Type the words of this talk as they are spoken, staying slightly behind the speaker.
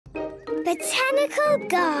Botanical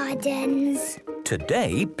Gardens.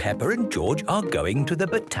 Today, Peppa and George are going to the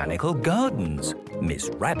Botanical Gardens. Miss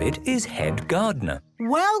Rabbit is head gardener.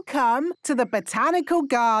 Welcome to the Botanical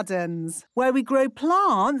Gardens, where we grow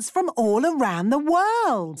plants from all around the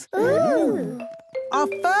world. Ooh! Our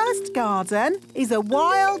first garden is a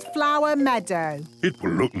wildflower meadow. It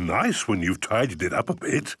will look nice when you've tidied it up a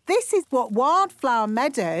bit. This is what wildflower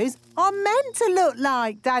meadows are meant to look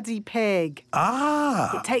like, Daddy Pig.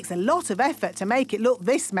 Ah! It takes a lot of effort to make it look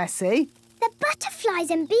this messy. The butterflies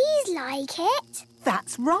and bees like it.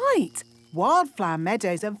 That's right. Wildflower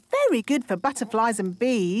meadows are very good for butterflies and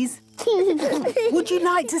bees. Would you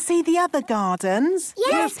like to see the other gardens?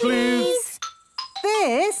 Yes, please.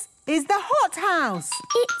 This is the hothouse.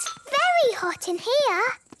 It's very hot in here.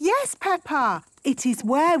 Yes, Peppa. It is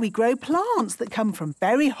where we grow plants that come from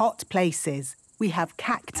very hot places. We have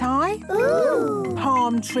cacti, Ooh!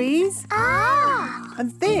 palm trees, Ah!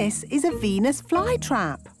 and this is a Venus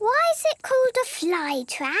flytrap Why is it called a fly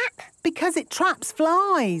trap? because it traps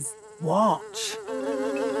flies. Watch.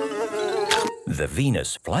 The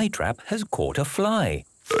Venus flytrap has caught a fly.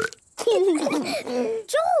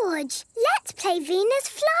 George, let's play Venus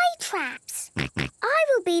flytraps. I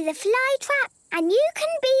will be the fly trap and you can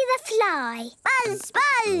be the fly. Buzz,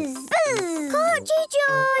 buzz, buzz. Caught you,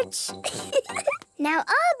 George. Now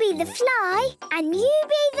I'll be the fly and you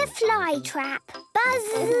be the fly trap. Buzz.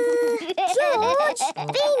 George,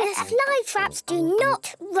 Venus flytraps do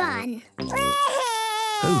not run.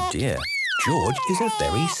 Oh dear, George is a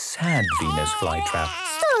very sad Venus flytrap.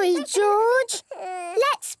 Sorry, George.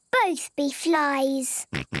 Let's both be flies.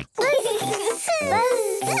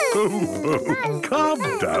 Oh, calm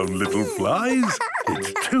down, little flies.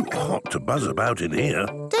 It's too hot to buzz about in here.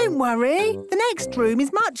 Don't worry, the next room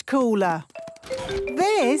is much cooler.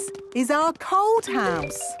 This is our cold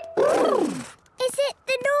house. Is it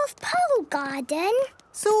the North Pole Garden?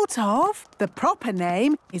 Sort of. The proper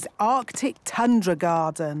name is Arctic Tundra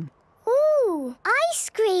Garden. Ooh, ice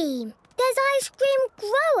cream. Does ice cream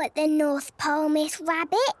grow at the North Pole, Miss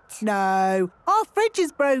Rabbit? No, our fridge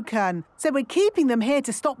is broken, so we're keeping them here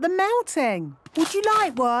to stop them melting. Would you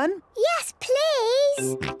like one? Yes,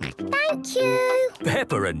 please. Thank you.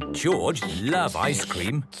 Peppa and George love ice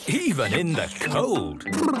cream, even in the cold.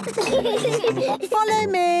 Follow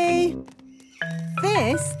me.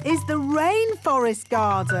 This is the Rainforest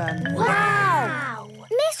Garden. Wow!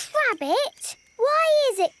 Miss Rabbit,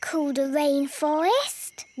 why is it called a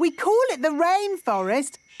rainforest? We call it the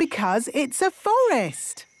rainforest because it's a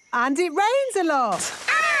forest. And it rains a lot.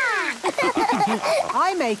 Ah!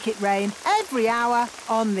 I make it rain every hour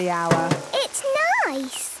on the hour. It's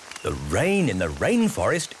nice. The rain in the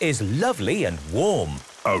rainforest is lovely and warm.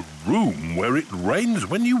 A room where it rains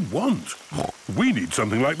when you want. We need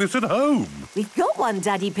something like this at home. We've got one,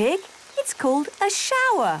 Daddy Pig. It's called a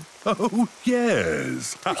shower. Oh,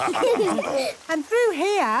 yes. And through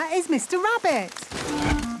here is Mr. Rabbit.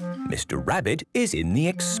 Mr. Rabbit is in the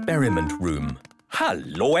experiment room.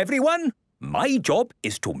 Hello, everyone. My job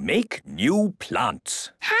is to make new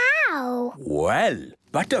plants. How? Well,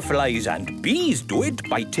 butterflies and bees do it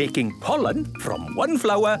by taking pollen from one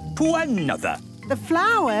flower to another. The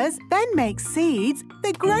flowers then make seeds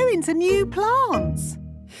that grow into new plants.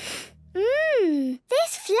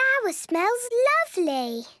 This flower smells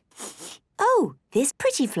lovely. Oh, this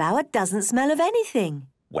pretty flower doesn't smell of anything.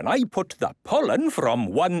 When I put the pollen from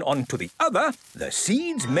one onto the other, the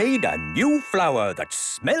seeds made a new flower that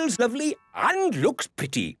smells lovely and looks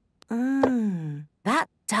pretty. That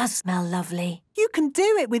does smell lovely. You can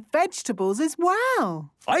do it with vegetables as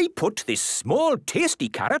well. I put this small tasty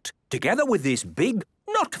carrot together with this big,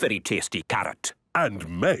 not very tasty carrot.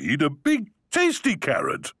 And made a big, tasty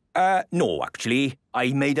carrot. No, actually.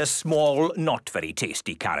 I made a small, not very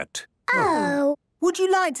tasty carrot. Oh. Would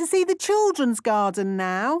you like to see the children's garden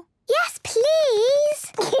now? Yes,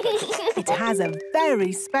 please. It has a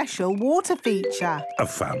very special water feature. A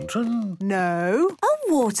fountain? No. A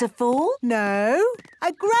waterfall? No.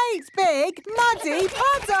 A great big muddy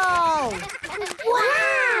puddle.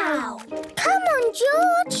 Wow! Come on,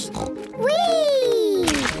 George. Whee!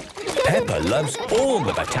 Peppa loves all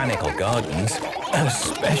the botanical gardens,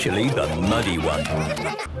 especially the muddy one.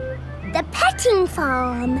 The petting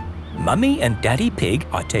farm. Mummy and Daddy Pig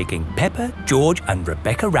are taking Peppa, George and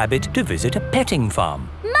Rebecca Rabbit to visit a petting farm.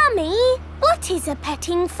 Mummy, what is a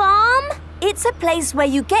petting farm? It's a place where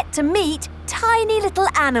you get to meet tiny little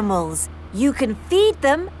animals. You can feed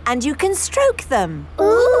them and you can stroke them.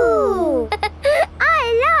 Ooh!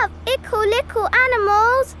 I love little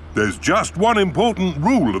animals. There's just one important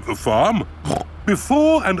rule at the farm.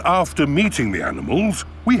 Before and after meeting the animals,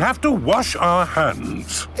 we have to wash our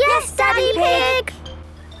hands. Yes, Daddy. Daddy Pig!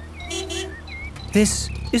 This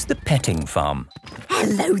is the petting farm.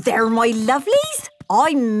 Hello there, my lovelies.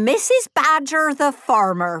 I'm Mrs. Badger the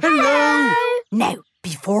farmer. Hello! Now,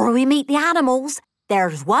 before we meet the animals,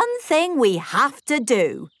 there's one thing we have to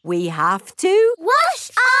do. We have to...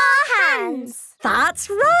 Wash our hands! That's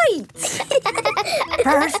right!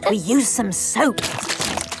 First, we use some soap.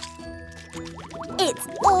 It's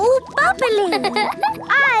all bubbly!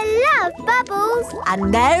 I love bubbles!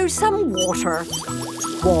 And now some water.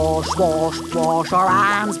 Wash, wash, wash our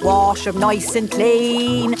hands, wash 'em nice and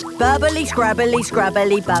clean. Bubbly, scrubbly,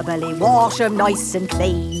 scrubbly, bubbly, wash 'em nice and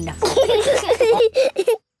clean.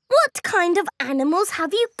 What kind of animals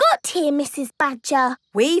have you got here, Mrs. Badger?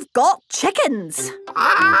 We've got chickens.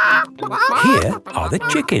 Here are the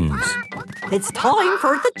chickens. It's time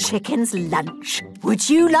for the chickens' lunch. Would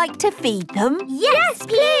you like to feed them? Yes,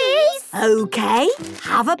 please! OK,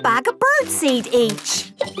 have a bag of birdseed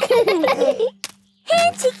each.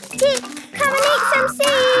 Here, Chicky Chick, come and eat some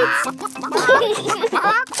seeds!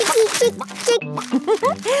 Chicky Chick Chick.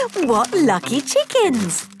 What lucky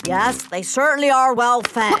chickens. Yes, they certainly are well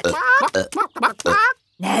fed.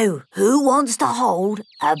 Now, who wants to hold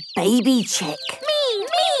a baby chick? Me!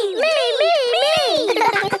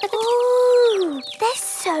 Ooh, they're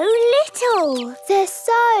so little. They're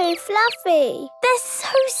so fluffy. They're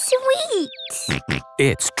so sweet.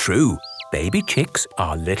 It's true. Baby chicks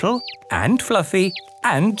are little and fluffy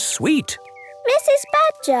and sweet. Mrs.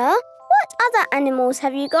 Badger, what other animals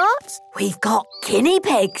have you got? We've got guinea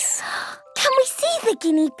pigs. Can we see the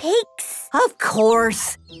guinea pigs? Of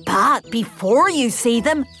course. But before you see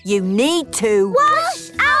them, you need to...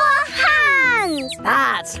 Wash our hands!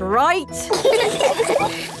 That's right.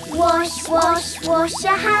 Wash, wash, wash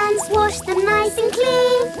your hands, wash them nice and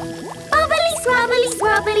clean. Bubbly, scrubbly,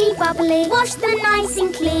 scrubbly, bubbly, wash them nice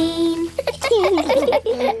and clean.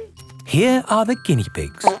 Here are the guinea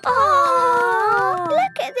pigs. Oh,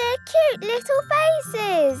 look at their cute little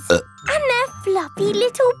faces. And their fluffy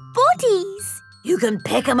little bodies. You can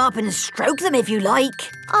pick them up and stroke them if you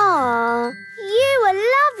like. Aw, you are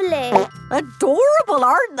lovely. Adorable,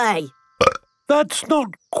 aren't they? That's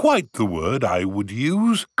not quite the word I would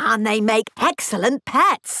use. And they make excellent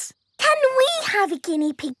pets. Can we have a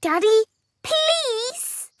guinea pig, Daddy?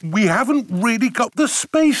 Please? We haven't really got the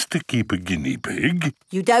space to keep a guinea pig.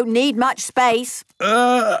 You don't need much space.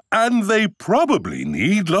 And they probably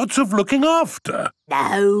need lots of looking after.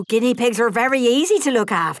 No, guinea pigs are very easy to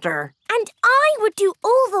look after. And I would do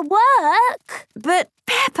all the work. But,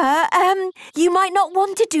 Peppa, you might not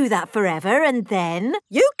want to do that forever, and then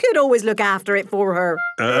you could always look after it for her.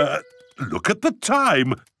 Look at the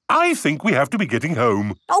time. I think we have to be getting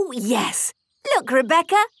home. Oh, yes. Look,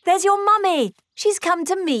 Rebecca, there's your mummy. She's come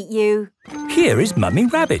to meet you. Here is Mummy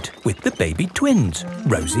Rabbit with the baby twins,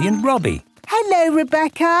 Rosie and Robbie. Hello,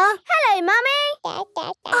 Rebecca. Hello, Mummy. Oh,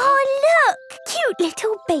 look! Cute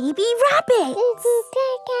little baby rabbits.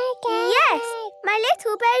 Yes, my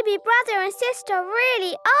little baby brother and sister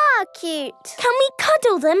really are cute. Can we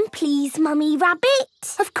cuddle them, please, Mummy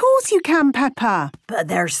Rabbit? Of course you can, Peppa. But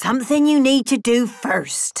there's something you need to do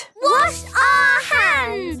first. Wash our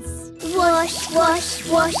hands. Wash, wash,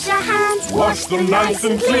 wash your hands. Wash them nice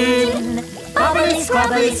and clean. Bubbly,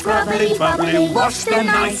 scrubbly, scrubbly, bubbly. Wash them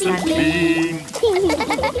nice and clean.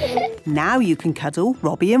 Now you can cuddle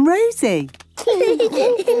Robbie and Rosie.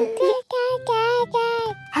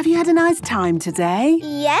 Have you had a nice time today?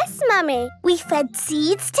 Yes, Mummy. We fed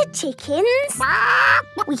seeds to chickens.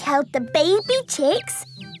 We held the baby chicks.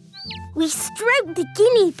 We stroked the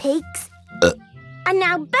guinea pigs. And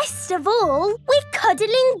now, best of all, we're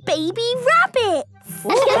cuddling baby rabbits.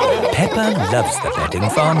 Peppa loves the petting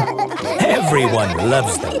farm. Everyone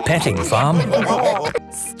loves the petting farm.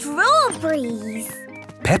 Strawberries.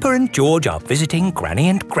 Peppa and George are visiting Granny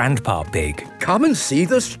and Grandpa Pig. Come and see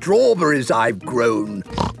the strawberries I've grown.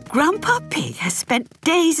 Grandpa Pig has spent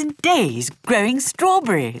days and days growing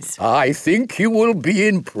strawberries. I think you will be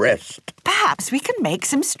impressed. Perhaps we can make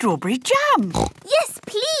some strawberry jam. Yes,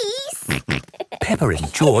 please. Peppa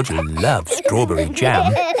and George love strawberry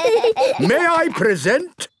jam. May I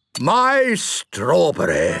present my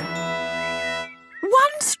strawberry?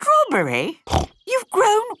 One strawberry? You've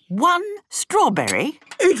grown one strawberry?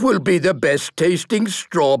 It will be the best tasting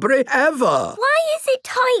strawberry ever. Why is it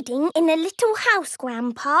hiding in a little house,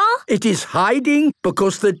 Grandpa? It is hiding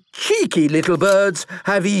because the cheeky little birds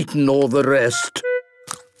have eaten all the rest.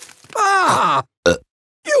 Ah!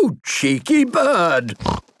 You cheeky bird!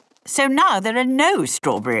 So now there are no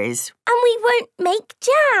strawberries. And we won't make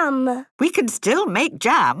jam. We can still make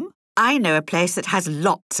jam. I know a place that has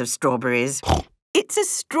lots of strawberries. It's a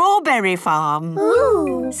strawberry farm.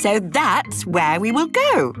 Ooh. So that's where we will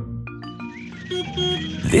go.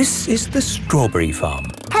 This is the strawberry farm.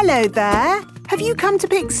 Hello there. Have you come to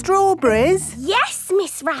pick strawberries? Yes,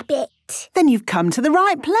 Miss Rabbit. Then you've come to the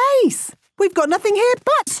right place. We've got nothing here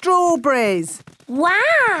but strawberries.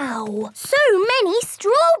 Wow! So many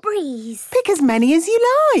strawberries. Pick as many as you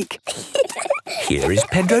like. Here is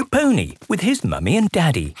Pedro Pony with his mummy and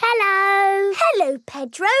daddy. Hello. Hello,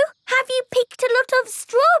 Pedro. Have you picked a lot of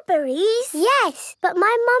strawberries? Yes, but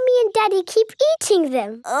my mummy and daddy keep eating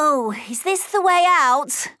them. Oh, is this the way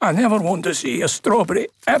out? I never want to see a strawberry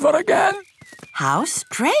ever again. How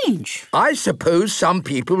strange. I suppose some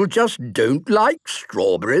people just don't like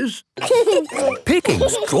strawberries. Picking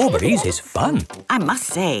strawberries is fun. I must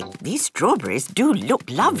say, these strawberries do look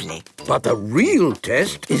lovely. But the real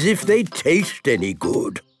test is if they taste any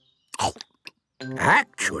good.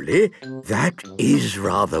 Actually, that is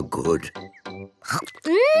rather good.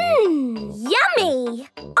 Yummy!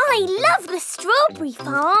 I love the strawberry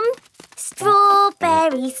farm.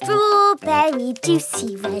 Strawberry, strawberry,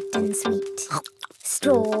 juicy, red and sweet.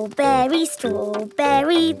 Strawberry,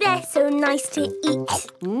 strawberry, they're so nice to eat.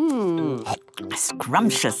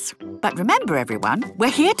 Scrumptious. But remember, everyone, we're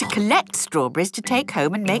here to collect strawberries to take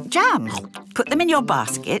home and make jam. Put them in your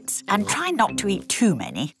baskets and try not to eat too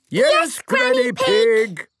many. Yes, Granny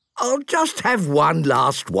Pig. I'll just have one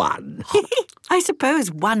last one. I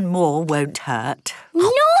suppose one more won't hurt.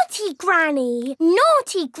 Naughty Granny!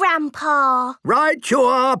 Naughty Grandpa! Right you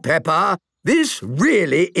are, Peppa. This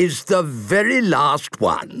really is the very last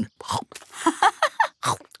one.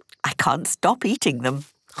 I can't stop eating them.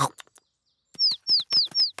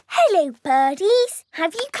 Hello, birdies.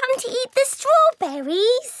 Have you come to eat the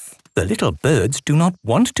strawberries? The little birds do not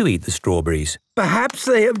want to eat the strawberries. Perhaps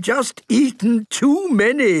they have just eaten too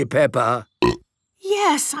many, Peppa.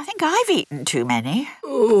 Yes, I think I've eaten too many.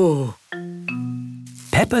 Oh.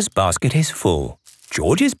 Peppa's basket is full.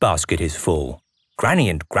 George's basket is full. Granny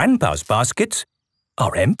and Grandpa's baskets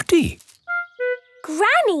are empty.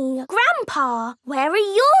 Granny, Grandpa, where are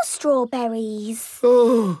your strawberries?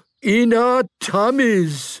 Oh, in our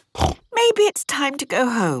tummies. Maybe it's time to go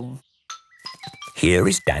home. Here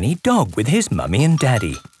is Danny Dog with his mummy and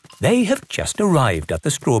daddy. They have just arrived at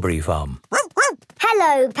the strawberry farm.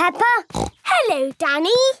 Hello, Peppa. Hello, Danny.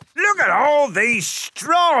 Look at all these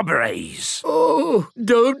strawberries. Oh,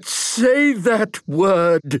 don't say that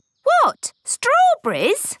word. What?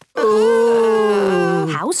 Strawberries? Oh.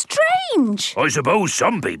 How strange. I suppose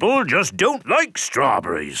some people just don't like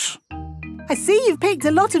strawberries. I see you've picked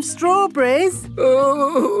a lot of strawberries.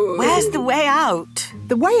 Oh. Where's the way out?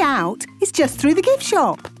 The way out is just through the gift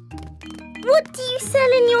shop. What do you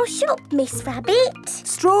sell in your shop, Miss Rabbit?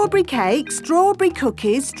 Strawberry cake, strawberry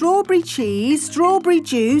cookies, strawberry cheese, strawberry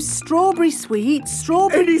juice, strawberry sweets,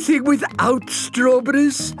 strawberry... Anything without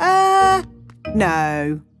strawberries?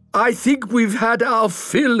 No. I think we've had our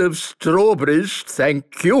fill of strawberries,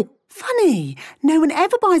 thank you. Funny, no one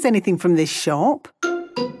ever buys anything from this shop.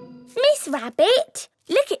 Miss Rabbit,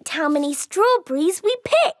 look at how many strawberries we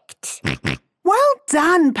picked. Well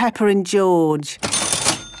done, Peppa and George.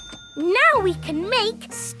 Now we can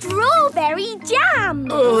make strawberry jam.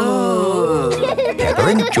 Peppa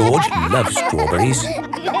and George love strawberries.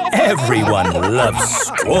 Everyone loves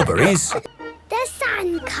strawberries. The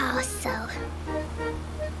sandcastle.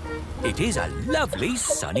 It is a lovely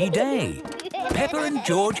sunny day. Peppa and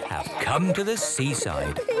George have come to the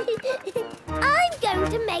seaside. I'm going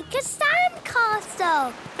to make a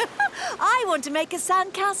sandcastle. I want to make a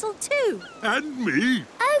sandcastle too. And me.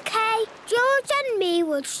 OK, George and me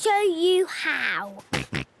will show you how.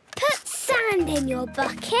 Put sand in your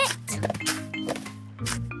bucket.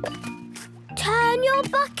 Turn your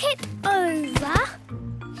bucket over.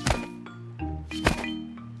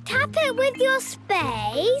 Tap it with your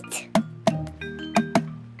spade.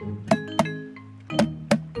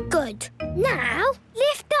 Good. Now,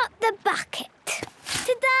 lift up the bucket.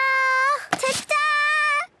 Ta-da! Ta-da!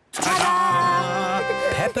 Ta-da!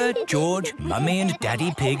 Peppa, George, Mummy and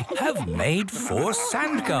Daddy Pig have made 4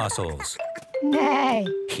 sandcastles. Nay.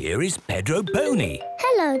 Here is Pedro Pony.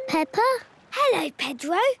 Hello, Peppa. Hello,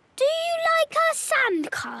 Pedro. Do you like our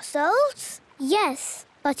sandcastles? Yes,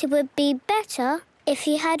 but it would be better if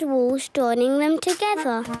you had walls joining them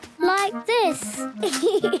together, like this.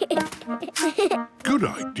 Good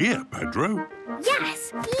idea, Pedro.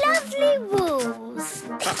 Yes, lovely walls.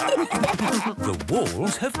 The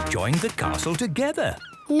walls have joined the castle together.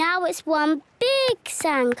 Now it's one big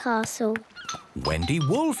sandcastle. Wendy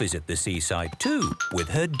Wolf is at the seaside too, with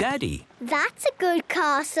her daddy. That's a good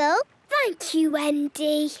castle. Thank you,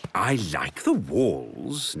 Wendy. I like the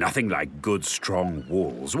walls. Nothing like good, strong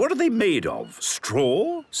walls. What are they made of?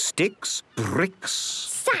 Straw? Sticks? Bricks?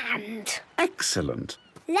 Sand. Excellent.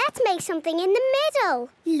 Let's make something in the middle.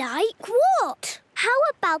 Like what? How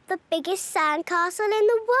about the biggest sandcastle in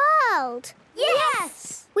the world?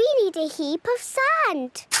 Yes! We need a heap of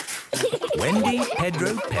sand. Wendy,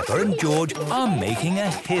 Pedro, Peppa and George are making a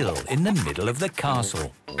hill in the middle of the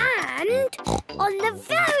castle. And on the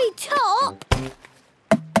very top...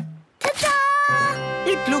 Ta-da!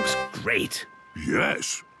 It looks great.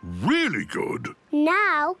 Yes, really good.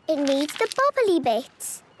 Now it needs the bobbly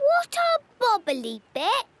bits. What are bobbly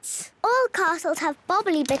bits? All castles have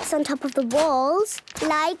bobbly bits on top of the walls,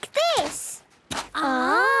 like this.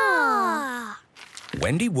 Ah!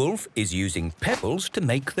 Wendy Wolf is using pebbles to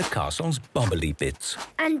make the castle's bobbly bits.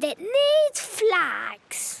 And it needs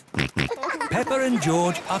flags. Peppa and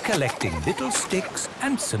George are collecting little sticks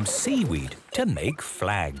and some seaweed to make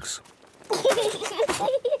flags.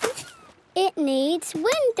 It needs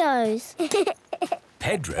windows.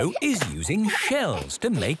 Pedro is using shells to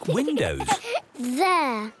make windows.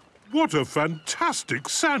 There. What a fantastic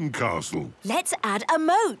sandcastle. Let's add a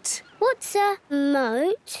moat. What's a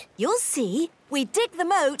moat? You'll see. We dig the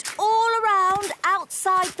moat all around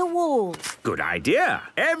outside the wall. Good idea.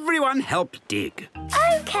 Everyone help dig.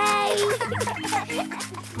 Okay.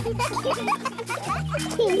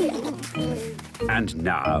 And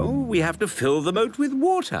now we have to fill the moat with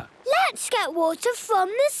water. Let's get water from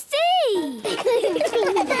the sea.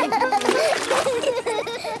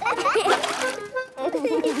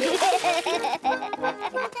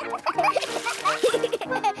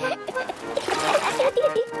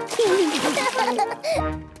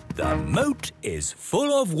 The moat is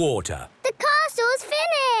full of water. The castle's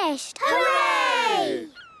finished! Hooray!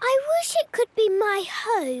 I wish it could be my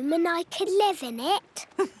home and I could live in it.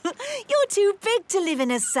 You're too big to live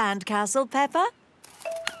in a sandcastle, Peppa.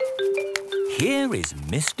 Here is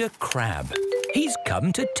Mr. Crab. He's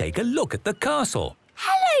come to take a look at the castle.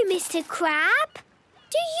 Hello, Mr. Crab.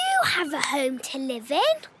 Do you have a home to live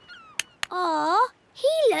in? Aw,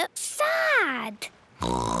 he looks sad.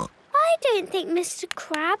 I don't think Mr.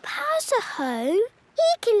 Crab has a home.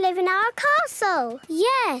 He can live in our castle.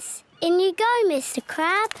 Yes, in you go, Mr.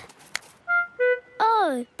 Crab.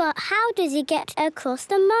 Oh, but how does he get across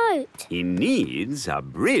the moat? He needs a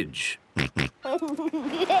bridge.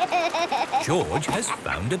 George has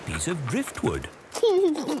found a piece of driftwood.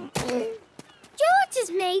 George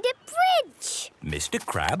has made a bridge. Mr.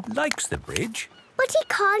 Crab likes the bridge. But he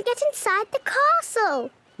can't get inside the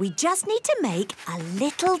castle. We just need to make a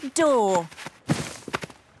little door.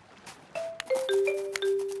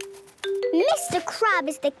 Mr. Crab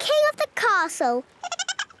is the king of the castle.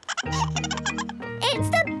 It's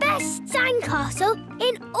the best sandcastle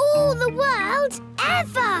in all the world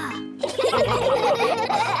ever.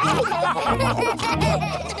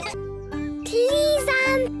 Please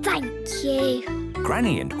and thank you.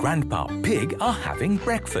 Granny and Grandpa Pig are having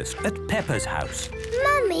breakfast at Peppa's house.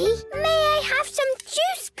 Mummy, may I have some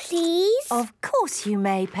juice, please? Of course you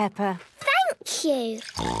may, Peppa. Thank you.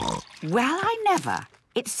 Well, I never.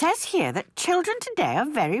 It says here that children today are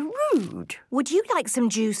very rude. Would you like some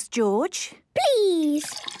juice, George? Please.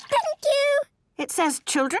 Thank you. It says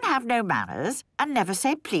children have no manners and never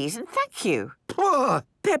say please and thank you. Ah,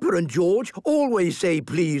 Peppa and George always say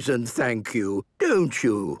please and thank you, don't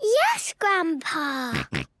you? Yes, Grandpa.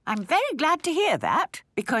 I'm very glad to hear that,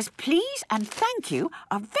 because please and thank you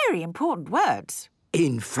are very important words.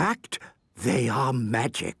 In fact, they are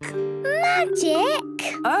magic.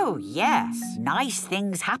 Magic? Oh, yes. Nice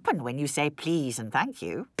things happen when you say please and thank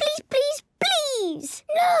you. Please, please, please.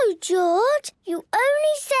 No, George. You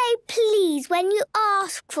only say please when you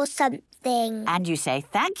ask for something. And you say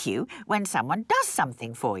thank you when someone does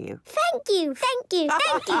something for you. Thank you, thank you,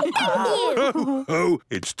 thank you, thank you. Oh,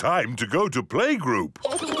 it's time to go to playgroup.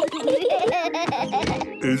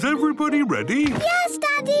 Is everybody ready? Yes,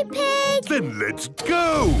 Daddy Pig. Then let's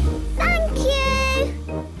go. Thank you.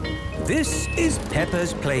 This is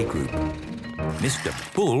Peppa's playgroup. Mr.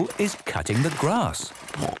 Bull is cutting the grass.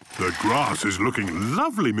 The grass is looking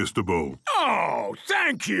lovely, Mr. Bull. Oh,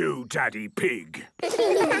 thank you, Daddy Pig. Good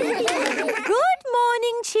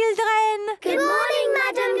morning, children. Good morning,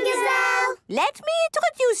 Madam Gazelle. Let me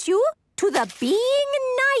introduce you to the Being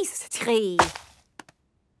Nice tree.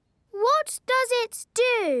 What does it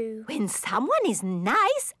do? When someone is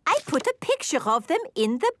nice, I put a picture of them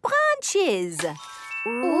in the branches.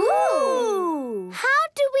 Ooh! How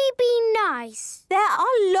do we be nice? There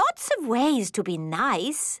are lots of ways to be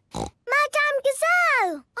nice. Madame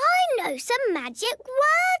Gazelle, I know some magic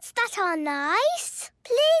words that are nice.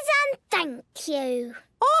 Please and thank you.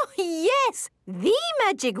 Oh, yes, the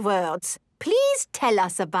magic words. Please tell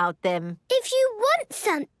us about them. If you want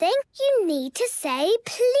something, you need to say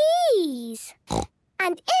please.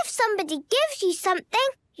 And if somebody gives you something,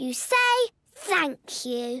 you say thank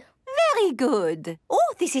you. Very good.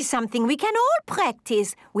 Oh, this is something we can all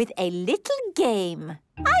practice with a little game.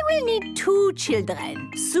 I will need 2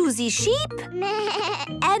 children, Susie Sheep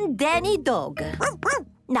and Danny Dog.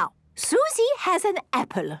 Now, Susie has an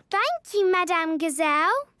apple. Thank you, Madame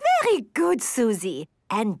Gazelle. Very good, Susie.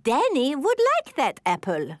 And Danny would like that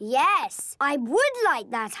apple. Yes, I would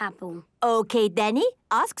like that apple. OK, Danny,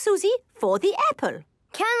 ask Susie for the apple.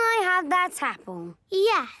 Can I have that apple?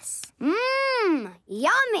 Yes.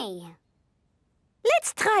 Yummy.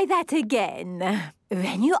 Let's try that again.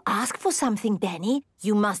 When you ask for something, Danny,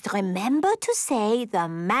 you must remember to say the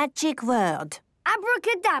magic word.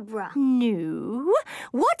 Abracadabra. No.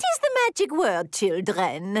 What is the magic word,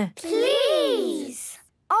 children? Please.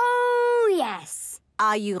 Oh, yes.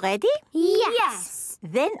 Are you ready? Yes.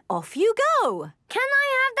 Then off you go. Can I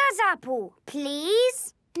have that apple,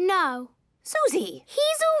 please? No. Susie.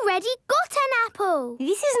 He's already got an apple.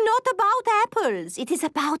 This is not about apples. It is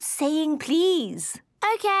about saying please.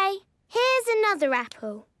 OK. Here's another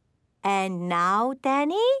apple. And now,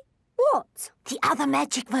 Danny? What? The other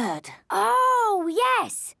magic word. Oh,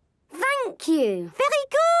 yes. Thank you. Very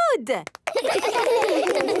good.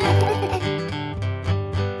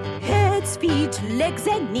 Heads, feet, legs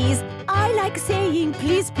and knees. I like saying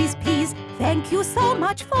please, please, please. Thank you so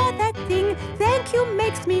much for that thing. Thank you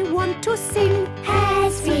makes me want to sing.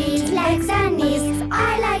 Heads, feet, legs and knees.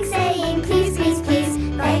 I like saying please, please, please.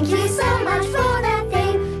 Thank you so much for that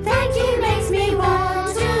thing. Thank you makes me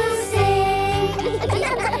want to sing.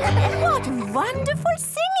 What wonderful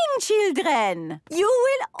singing, children. You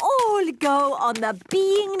will all go on the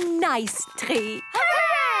Being Nice tree.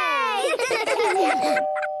 Hooray!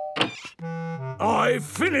 I've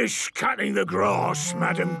finished cutting the grass,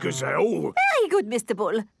 Madame Gazelle. Very good, Mr.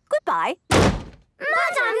 Bull. Goodbye.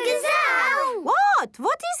 Madame Gazelle! What?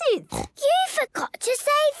 What is it? You forgot to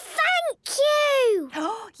say thank you.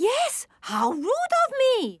 Oh, yes. How rude of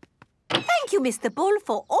me. Thank you, Mr. Bull,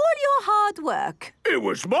 for all your hard work. It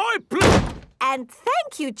was my pleasure. And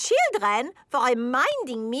thank you, children, for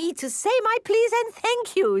reminding me to say my please and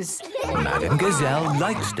thank yous. Madame Gazelle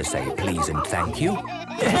likes to say please and thank you.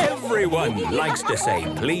 Everyone likes to say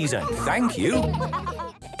please and thank you.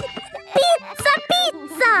 Pizza,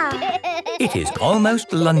 pizza! It is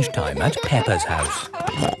almost lunchtime at Peppa's house.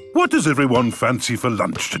 What does everyone fancy for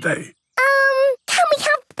lunch today? Can we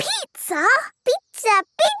have pizza? Pizza,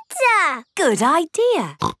 pizza! Good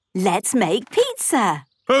idea. Let's make pizza.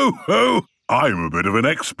 Ho, ho! I'm a bit of an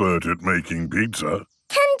expert at making pizza.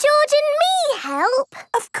 Can George and me help?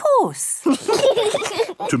 Of course.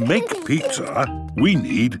 To make pizza, we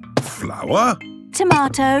need flour,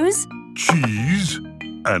 Tomatoes, cheese,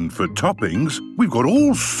 and for toppings, we've got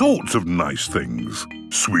all sorts of nice things.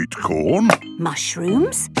 Sweet corn,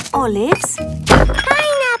 mushrooms, olives.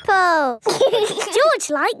 Pineapple! George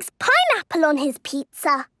likes pineapple on his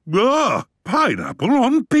pizza. pineapple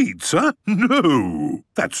on pizza? No,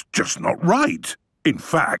 that's just not right. In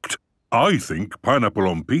fact, I think pineapple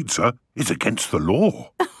on pizza is against the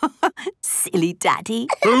law. Silly Daddy.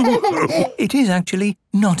 It is actually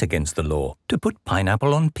not against the law to put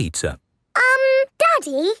pineapple on pizza.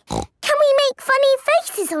 Daddy, can we make funny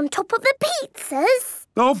faces on top of the pizzas?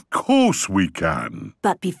 Of course we can.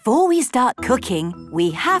 But before we start cooking,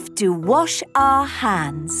 we have to wash our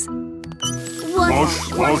hands.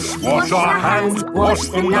 Wash, wash, wash our hands. Wash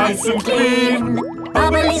them nice and clean.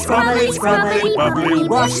 Bubbly, scrubbly, scrubbly, bubbly.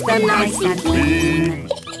 Wash them nice and clean.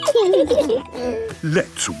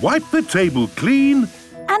 Let's wipe the table clean.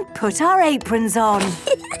 And put our aprons on.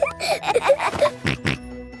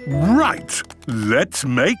 Right, let's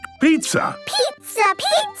make pizza. Pizza,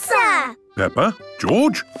 pizza! Peppa,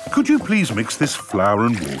 George, could you please mix this flour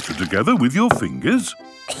and water together with your fingers?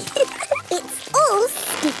 It's all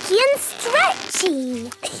sticky and stretchy.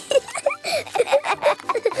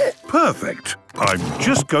 Perfect. I'm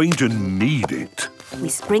just going to knead it. We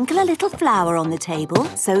sprinkle a little flour on the table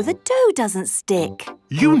so the dough doesn't stick.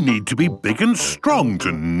 You need to be big and strong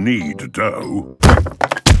to knead dough.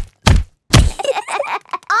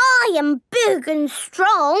 I am big and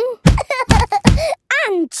strong.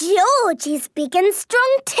 And George is big and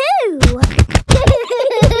strong too.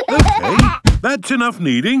 OK, that's enough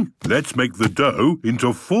kneading. Let's make the dough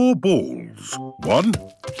into 4 balls. 1,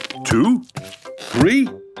 2, 3,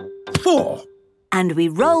 4. And we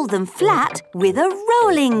roll them flat with a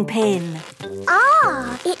rolling pin.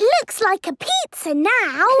 Ah, it looks like a pizza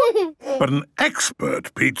now. But an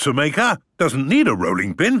expert pizza maker doesn't need a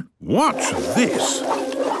rolling pin. Watch this.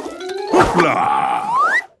 Hoopla!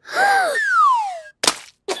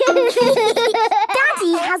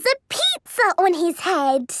 Daddy has a pizza on his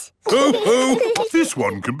head. Oh, this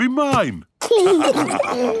one can be mine.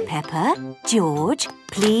 Peppa, George,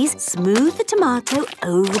 please smooth the tomato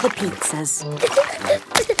over the pizzas.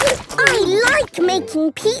 I like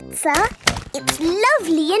making pizza. It's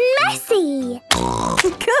lovely and messy.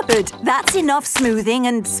 Good. That's enough smoothing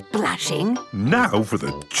and splashing. Now for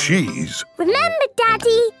the cheese. Remember,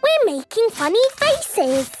 Daddy, we're making funny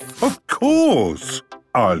faces. Of course.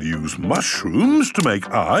 I'll use mushrooms to make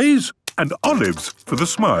eyes and olives for the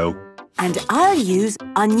smile. And I'll use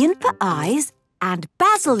onion for eyes and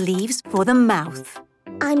basil leaves for the mouth.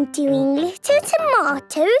 I'm doing little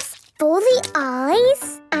tomatoes for the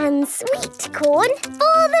eyes and sweet corn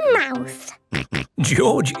for the mouth.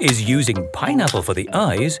 George is using pineapple for the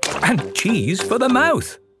eyes and cheese for the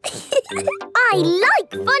mouth. I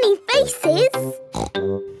like funny faces.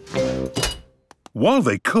 While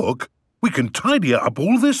they cook, we can tidy up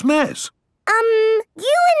all this mess.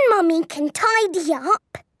 You and Mummy can tidy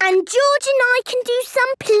up, and George and I can do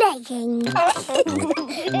some playing.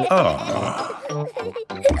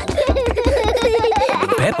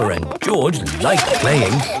 Peppa and George like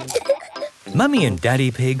playing. Mummy and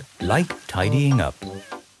Daddy Pig like tidying up.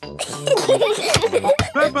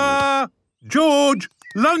 Peppa! George!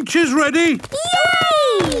 Lunch is ready!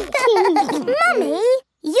 Yay! Mummy,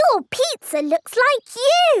 your pizza looks like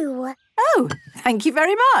you. Oh, thank you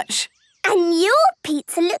very much. And your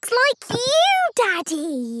pizza looks like you,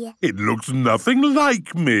 Daddy. It looks nothing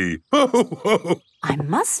like me. I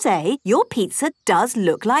must say, your pizza does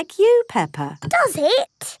look like you, Peppa. Does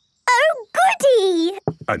it? Oh, goody!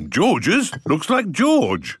 And George's looks like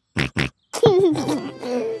George. These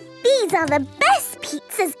are the best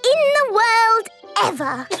pizzas in the world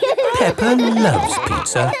ever. Peppa loves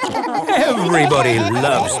pizza. Everybody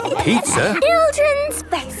loves pizza. Children's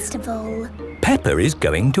Festival. Peppa is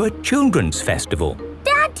going to a children's festival.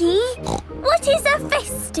 Daddy, what is a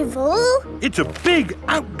festival? It's a big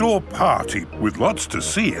outdoor party with lots to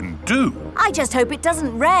see and do. I just hope it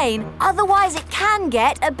doesn't rain, otherwise it can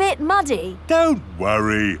get a bit muddy. Don't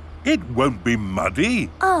worry, it won't be muddy.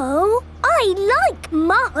 Oh, I like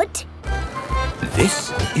mud.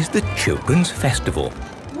 This is the children's festival.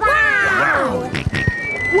 Wow!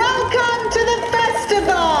 Welcome to the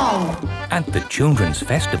festival! At the children's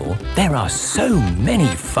festival, there are so many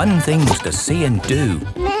fun things to see and do.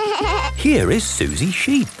 Here is Susie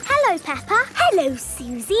Sheep. Hello, Peppa. Hello,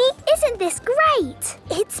 Susie. Isn't this great?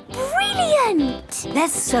 It's brilliant.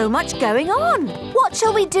 There's so much going on. What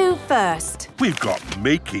shall we do first? We've got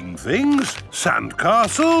making things,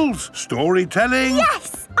 sandcastles, storytelling.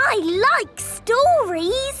 Yes, I like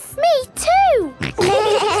stories. Me too.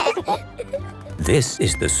 This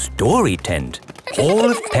is the story tent. All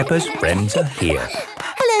of Peppa's friends are here.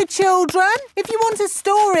 Hello, children. If you want a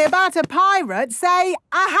story about a pirate, say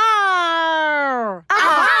aha!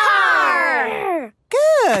 Aha!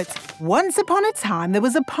 Good. Once upon a time, there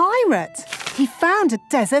was a pirate. He found a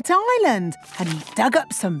desert island and he dug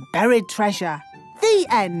up some buried treasure. The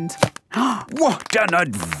end. What an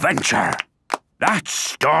adventure! That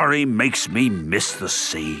story makes me miss the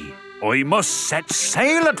sea. I must set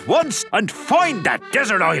sail at once and find that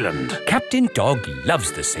desert island. Captain Dog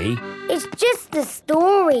loves the sea. It's just a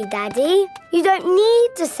story, Daddy. You don't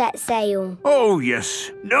need to set sail. Oh, yes.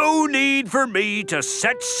 No need for me to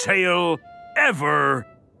set sail ever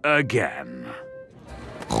again.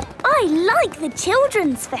 I like the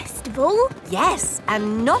Children's Festival. Yes,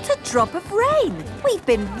 and not a drop of rain. We've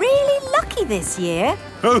been really lucky this year.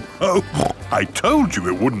 Oh, I told you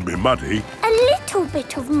it wouldn't be muddy. A little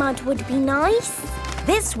bit of mud would be nice.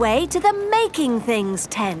 This way to the making things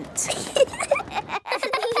tent.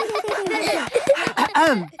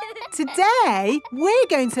 Today, we're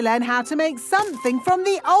going to learn how to make something from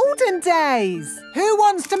the olden days. Who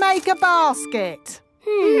wants to make a basket?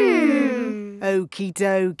 Okie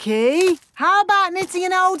dokie. How about knitting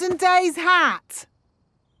an olden days hat?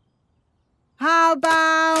 How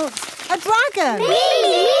about a dragon?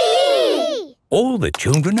 Me! All the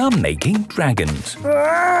children are making dragons.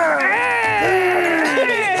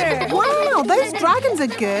 Wow, those dragons are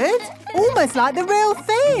good. Almost like the real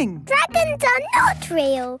thing. Dragons are not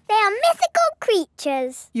real. They are mythical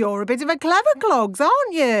creatures. You're a bit of a clever clogs,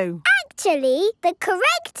 aren't you? Actually, the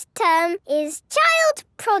correct term is child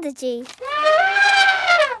prodigy.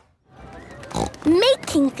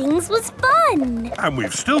 Making things was fun. And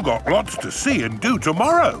we've still got lots to see and do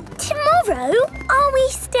tomorrow. Tomorrow, are we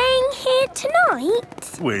staying here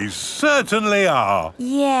tonight? We certainly are.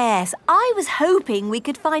 Yes, I was hoping we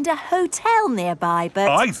could find a hotel nearby, but...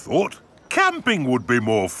 I thought camping would be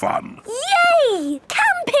more fun. Yay!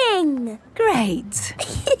 Camping! Great.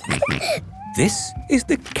 This is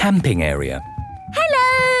the camping area.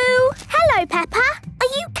 Hello! Hello, Peppa.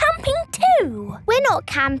 Are you camping too? We're not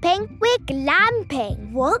camping, we're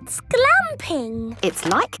glamping. What's glamping? It's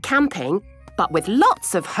like camping, but with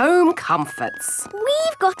lots of home comforts.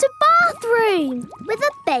 We've got a bathroom with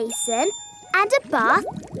a basin and a bath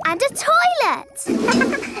and a toilet.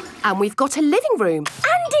 And we've got a living room.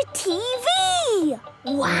 And a TV!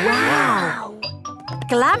 Wow!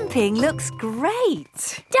 Glamping looks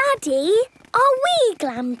great. Daddy, are we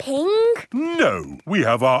glamping? No, we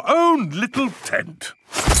have our own little tent.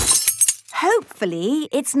 Hopefully,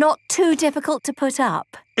 it's not too difficult to put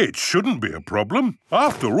up. It shouldn't be a problem.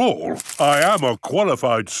 After all, I am a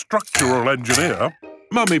qualified structural engineer.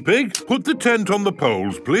 Mummy Pig, put the tent on the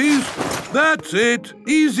poles, please. That's it.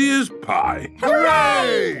 Easy as pie.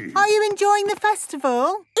 Hooray! Are you enjoying the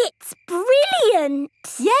festival? It's brilliant!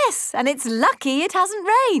 Yes, and it's lucky it hasn't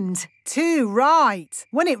rained. Too right.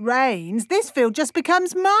 When it rains, this field just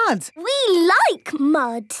becomes mud. We like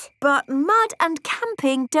mud. But mud and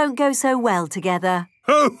camping don't go so well together.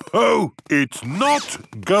 Ho, ho! It's not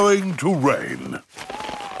going to rain.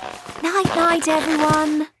 Night-night,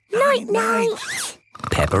 everyone. Night-night.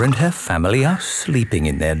 Peppa and her family are sleeping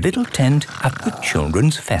in their little tent at the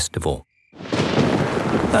children's festival.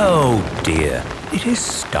 Oh dear, it is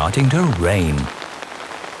starting to rain.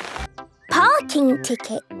 Parking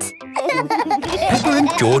ticket. Peppa and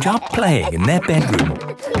George are playing in their bedroom.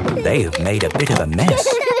 They have made a bit of a mess.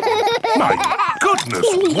 My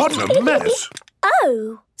goodness, what a mess!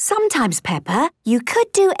 Oh. Sometimes, Peppa, you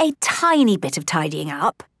could do a tiny bit of tidying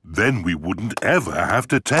up. Then we wouldn't ever have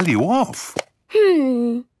to tell you off.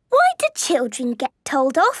 Why do children get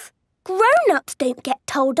told off? Grown-ups don't get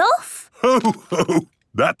told off. Ho, ho!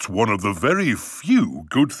 That's one of the very few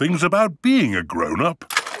good things about being a grown-up.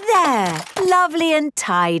 There, lovely and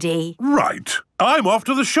tidy. Right, I'm off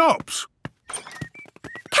to the shops.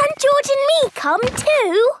 Can George and me come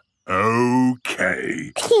too?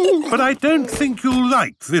 OK. But I don't think you'll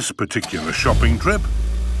like this particular shopping trip.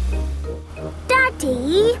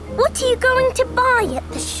 Daddy, what are you going to buy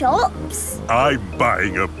at the shops? I'm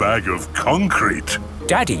buying a bag of concrete.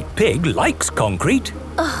 Daddy Pig likes concrete.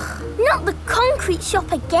 Ugh, not the concrete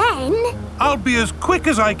shop again. I'll be as quick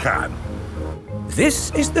as I can.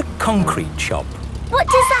 This is the concrete shop. What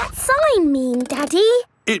does that sign mean, Daddy?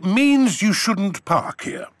 It means you shouldn't park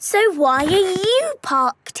here. So why are you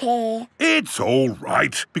parked here? It's all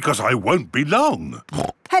right, because I won't be long.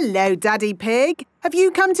 Hello, Daddy Pig. Have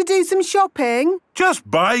you come to do some shopping? Just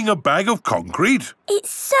buying a bag of concrete.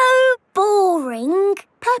 It's so boring.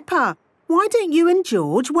 Peppa, why don't you and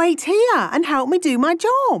George wait here and help me do my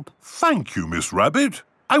job? Thank you, Miss Rabbit.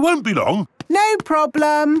 I won't be long. No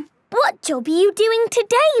problem. What job are you doing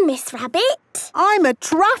today, Miss Rabbit? I'm a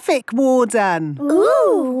traffic warden.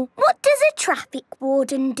 Ooh, what does a traffic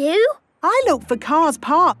warden do? I look for cars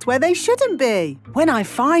parked where they shouldn't be. When I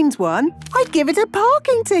find one, I give it a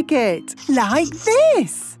parking ticket, like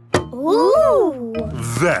this. Ooh!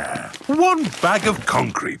 There, one bag of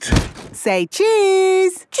concrete. Say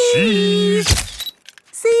cheese. Cheese.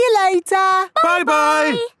 See you later.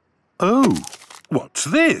 Bye-bye. Oh, what's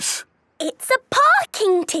this? It's a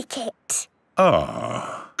parking ticket.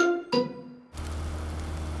 Ah.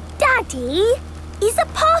 Daddy, is a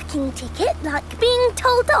parking ticket like being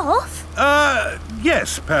told off?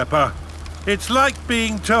 Yes, Peppa. It's like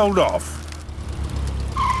being told off.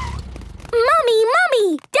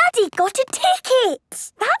 Mummy, Daddy got a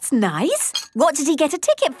ticket. That's nice. What did he get a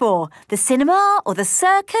ticket for? The cinema or the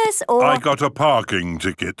circus or... I got a parking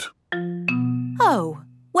ticket. Oh,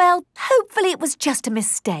 well, hopefully it was just a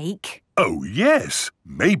mistake. Oh, yes.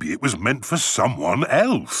 Maybe it was meant for someone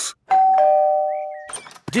else.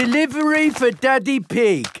 Delivery for Daddy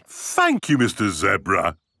Pig. Thank you, Mr.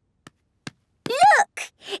 Zebra.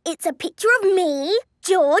 Look, it's a picture of me,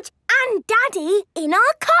 George and Daddy in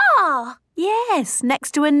our car. Yes,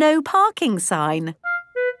 next to a no parking sign.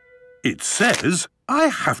 It says I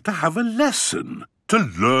have to have a lesson to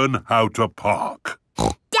learn how to park.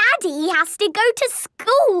 Daddy has to go to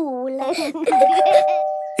school.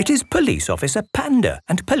 It is Police Officer Panda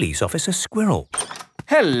and Police Officer Squirrel.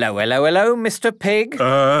 Hello, Mr. Pig.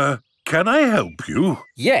 Can I help you?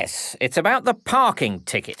 Yes, it's about the parking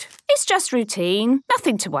ticket. It's just routine.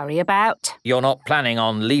 Nothing to worry about. You're not planning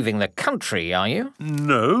on leaving the country, are you?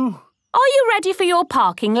 No. Are you ready for your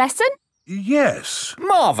parking lesson? Yes.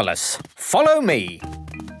 Marvellous. Follow me.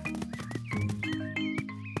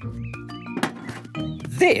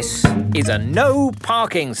 This is a no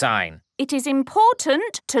parking sign. It is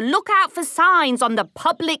important to look out for signs on the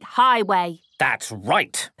public highway. That's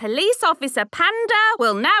right. Police Officer Panda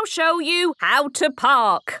will now show you how to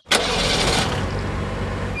park.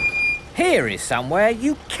 Here is somewhere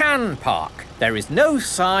you can park. There is no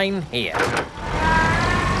sign here.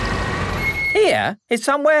 Here is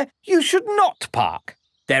somewhere you should not park.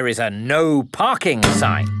 There is a no parking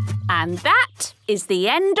sign. And that is the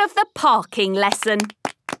end of the parking lesson.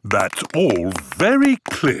 That's all very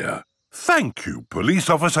clear. Thank you, Police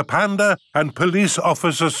Officer Panda and Police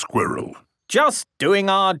Officer Squirrel. Just doing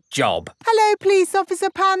our job. Hello, Police Officer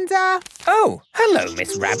Panda. Oh, hello,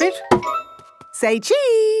 Miss Rabbit. Say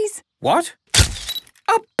cheese. What?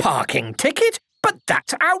 A parking ticket? But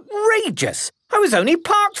that's outrageous. I was only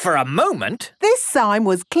parked for a moment. This sign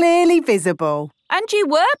was clearly visible. And you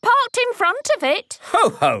were parked in front of it. Ho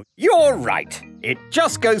ho, you're right. It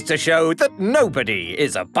just goes to show that nobody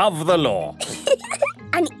is above the law.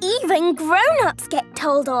 And even grown-ups get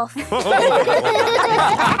told off.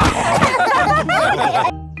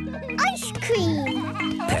 Ice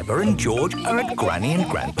cream. Peppa and George are at Granny and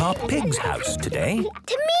Grandpa Pig's house today.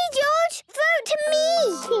 To me, George. Vote to me.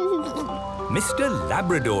 Mr.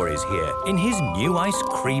 Labrador is here in his new ice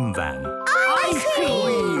cream van. Ice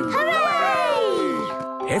cream! Hooray!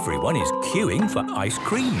 Everyone is queuing for ice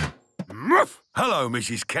cream. Hello,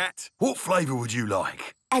 Mrs. Cat. What flavour would you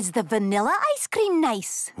like? Is the vanilla ice cream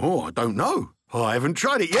nice? Oh, I don't know. I haven't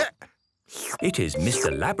tried it yet. It is Mr.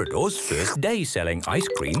 Labrador's first day selling ice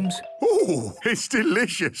creams. Oh, it's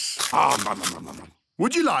delicious.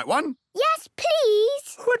 Would you like one? Yes,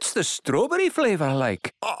 please. What's the strawberry flavour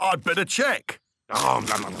like? I'd better check.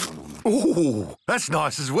 Oh, that's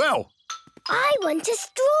nice as well. I want a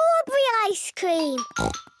strawberry ice cream.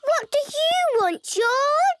 What do you want,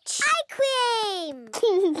 George? Ice cream.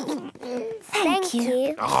 Thank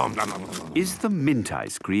you. Is the mint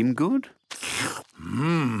ice cream good?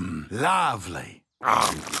 Lovely.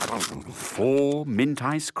 4 mint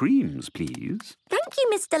ice creams, please. Thank you,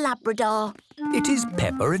 Mr. Labrador. It is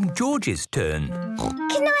Peppa and George's turn.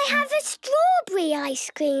 Can I have a strawberry ice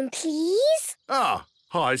cream, please? I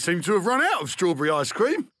seem to have run out of strawberry ice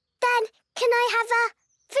cream. Then can I have a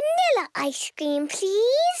vanilla ice cream,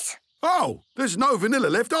 please? Oh, there's no vanilla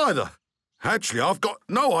left either. Actually, I've got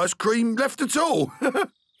no ice cream left at all. No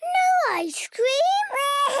ice cream?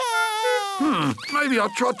 Maybe I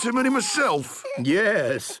tried too many myself.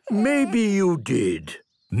 Yes, maybe you did.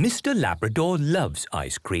 Mr. Labrador loves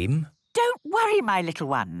ice cream. Don't worry, my little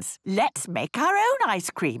ones. Let's make our own ice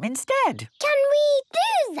cream instead. Can we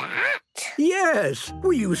do that? Yes,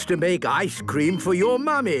 we used to make ice cream for your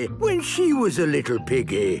mummy when she was a little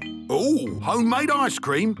piggy. Oh, homemade ice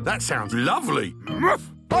cream? That sounds lovely.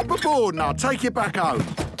 Up aboard and I'll take you back home.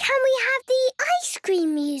 Can we have the ice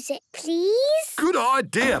cream music, please? Good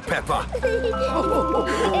idea, Peppa.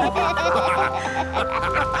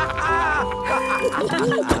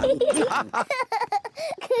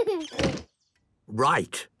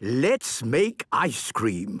 Right, let's make ice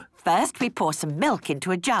cream. First, we pour some milk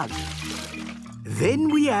into a jug. Then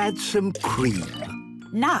we add some cream.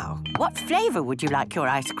 Now, what flavour would you like your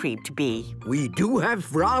ice cream to be? We do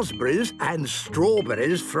have raspberries and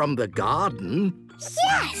strawberries from the garden.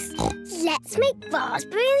 Yes! Let's make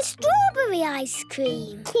raspberry and strawberry ice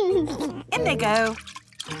cream. In they go.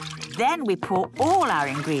 Then we pour all our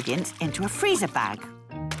ingredients into a freezer bag.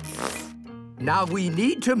 Now we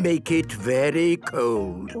need to make it very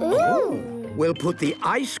cold. Ooh! We'll put the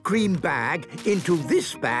ice cream bag into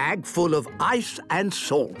this bag full of ice and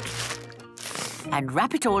salt. And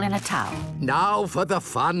wrap it all in a towel. Now for the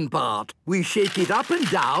fun part. We shake it up and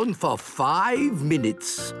down for 5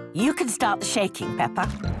 minutes. You can start the shaking, Peppa.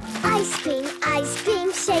 Ice cream,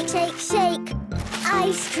 shake, shake, shake.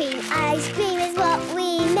 Ice cream is what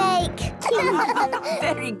we make.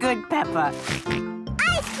 Very good, Peppa.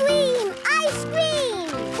 Ice cream, ice cream.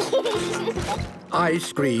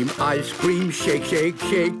 Ice cream, shake, shake,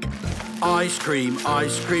 shake. Ice cream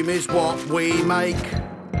is what we make.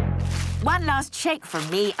 One last shake from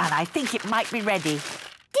me, and I think it might be ready.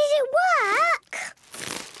 Did it work?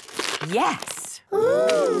 Yes.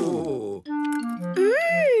 Ooh.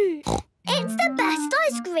 It's the best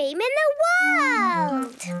ice cream in the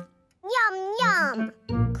world. Yum, yum.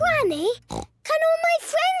 Granny, can all my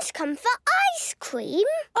friends come for ice cream?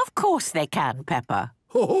 Of course they can, Peppa.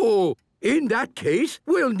 Oh, in that case,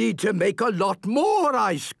 we'll need to make a lot more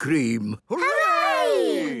ice cream.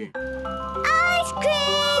 Hooray! Ice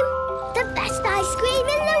cream! The best ice cream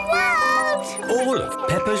in the world! All of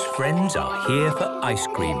Peppa's friends are here for ice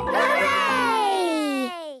cream.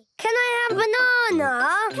 Hooray! Can I have banana?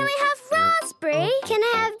 Can I have raspberry? Can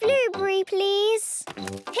I have blueberry, please?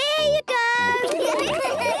 Here you go.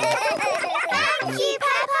 Thank you,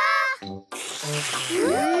 Peppa.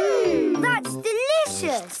 That's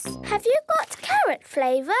delicious. Have you got carrot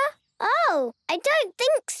flavour? Oh, I don't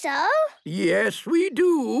think so. Yes, we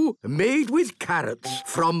do. Made with carrots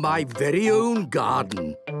from my very own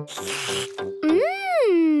garden.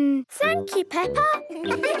 Thank you, Peppa.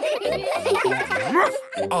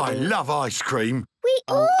 I love ice cream. We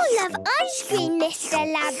all love ice cream, Mr.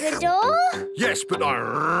 Labrador. Yes, but I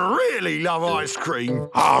really love ice cream.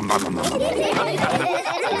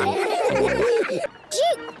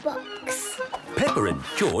 Jukebox. Peppa and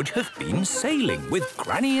George have been sailing with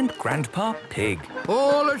Granny and Grandpa Pig.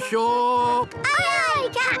 All ashore. Aye,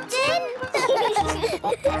 Captain.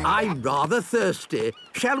 I'm rather thirsty.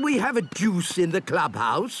 Shall we have a juice in the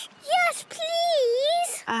clubhouse? Yes,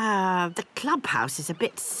 please. The clubhouse is a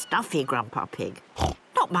bit stuffy, Grandpa Pig.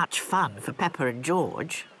 Not much fun for Peppa and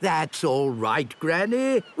George. That's all right,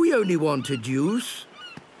 Granny. We only want a juice.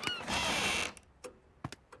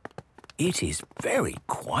 It is very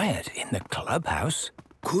quiet in the clubhouse.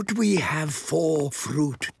 Could we have 4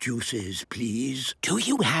 fruit juices, please? Do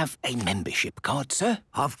you have a membership card, sir?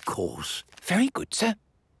 Of course. Very good, sir.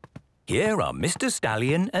 Here are Mr.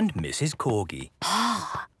 Stallion and Mrs. Corgi.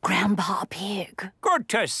 Grandpa Pig. Good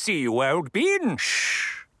to see you, old bean.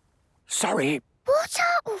 Shh. Sorry. What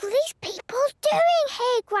are all these people doing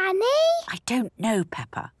here, Granny? I don't know,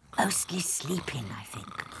 Peppa. Mostly sleeping, I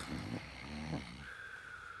think.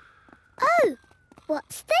 Oh,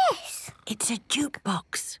 what's this? It's a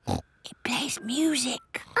jukebox. It plays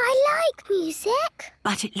music. I like music.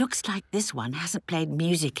 But it looks like this one hasn't played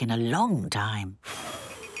music in a long time.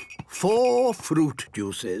 4 fruit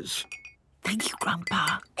juices. Thank you,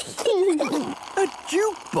 Grandpa. A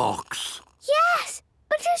jukebox? Yes,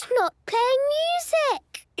 but it's not playing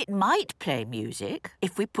music. It might play music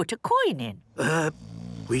if we put a coin in.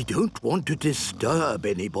 We don't want to disturb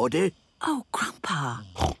anybody. Oh, Grandpa.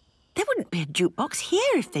 There wouldn't be a jukebox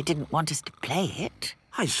here if they didn't want us to play it.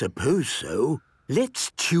 I suppose so.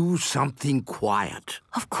 Let's choose something quiet.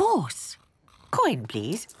 Of course. Coin,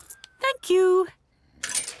 please. Thank you.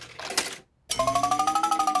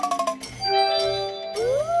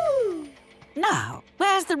 Ooh. Now,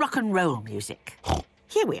 where's the rock and roll music?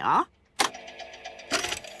 Here we are.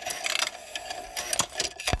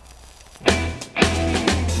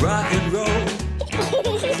 Rock and roll.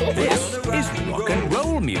 This is rock and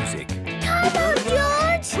roll music. Come on,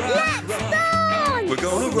 George. Let's dance. We're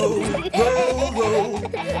gonna roll, roll, roll.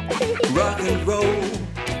 Rock and roll.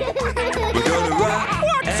 We're gonna rock.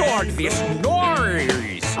 What's all this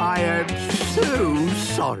noise? I am so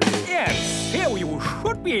sorry. Yes, here you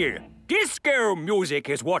should be. Disco music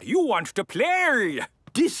is what you want to play.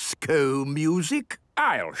 Disco music?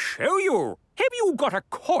 I'll show you. Have you got a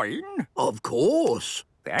coin? Of course.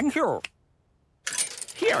 Thank you.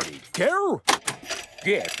 Here we go.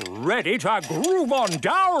 Get ready to groove on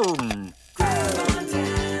down.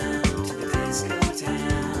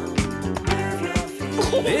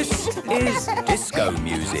 This is disco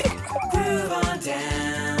music. Groove on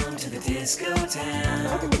down to the disco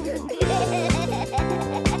town.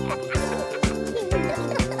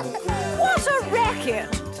 What a racket!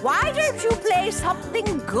 Why don't you play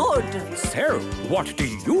something good? So, what do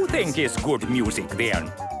you think is good music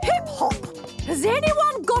then? Hip-hop. Has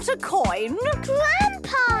anyone got a coin?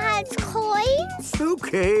 Grandpa has coins.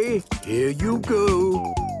 OK, here you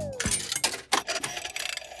go.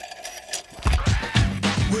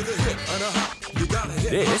 With a hip and a hop, you gotta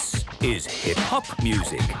hip. This is hip-hop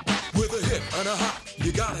music. With a hip and a hop,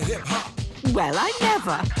 you gotta hip hop. Well, I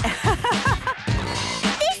never.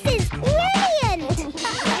 This is brilliant.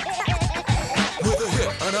 With a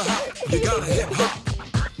hip and a hop, you gotta hip hop.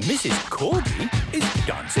 Mrs. Corgi is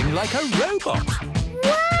dancing like a robot.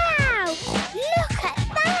 Wow! Look at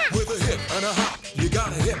that. With a hip and a hop, you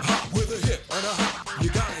gotta hip hop. With a hip and a hop, you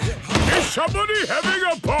gotta hip hop. Is somebody having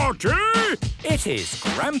a party? It is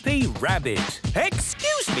Grampy Rabbit.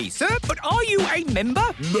 Excuse me, sir, but are you a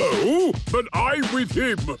member? No, but I'm with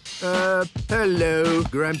him. Hello,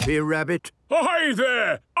 Grampy Rabbit. Hi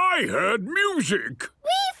there. I heard music.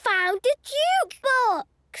 We found a jukebox.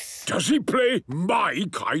 Does he play my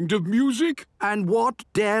kind of music? And what,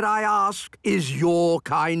 dare I ask, is your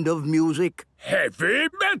kind of music? Heavy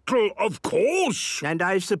metal, of course. And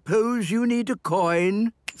I suppose you need a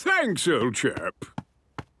coin? Thanks, old chap.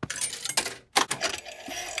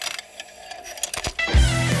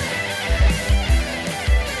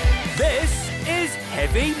 This is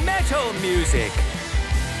heavy metal music.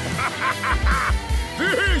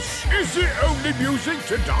 This is the only music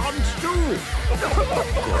to dance to.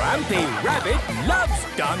 Grampy Rabbit loves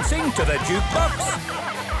dancing to the jukebox.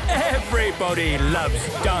 Everybody loves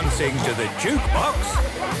dancing to the jukebox.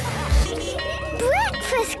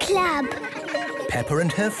 Breakfast Club. Peppa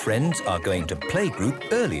and her friends are going to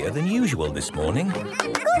playgroup earlier than usual this morning.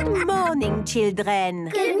 Good morning, children.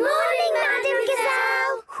 Good morning, Madam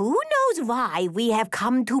Gazelle. Who knows why we have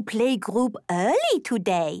come to playgroup early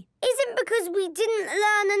today? Is it because we didn't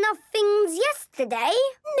learn enough things yesterday?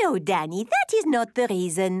 No, Danny, that is not the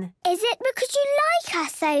reason. Is it because you like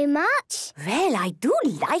us so much? Well, I do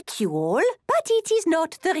like you all, but it is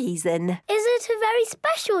not the reason. Is it a very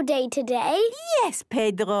special day today? Yes,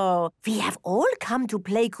 Pedro. We have all come to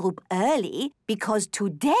playgroup early because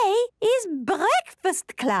today is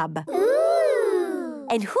Breakfast Club. Ooh!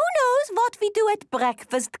 And who knows what we do at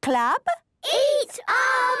Breakfast Club? Eat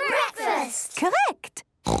our breakfast! Correct.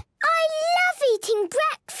 I love eating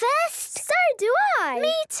breakfast. So do I.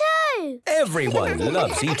 Me too. Everyone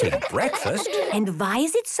loves eating breakfast. And why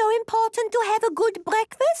is it so important to have a good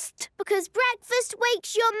breakfast? Because breakfast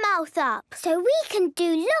wakes your mouth up, so we can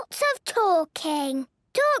do lots of talking.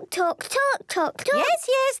 Talk, talk, talk, talk, talk.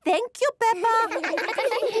 Yes, thank you, Peppa.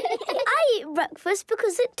 I eat breakfast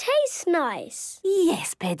because it tastes nice.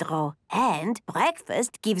 Yes, Pedro. And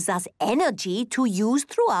breakfast gives us energy to use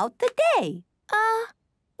throughout the day.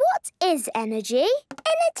 What is energy?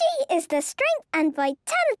 Energy is the strength and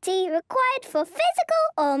vitality required for physical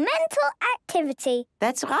or mental activity.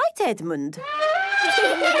 That's right, Edmund.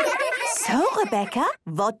 So, Rebecca,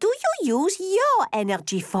 what do you use your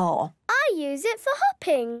energy for? I use it for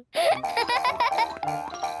hopping.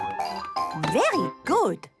 Very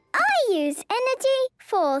good. I use energy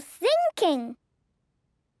for thinking.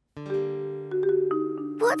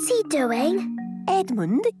 What's he doing?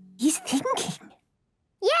 Edmund is thinking.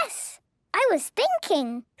 Yes, I was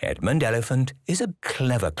thinking. Edmund Elephant is a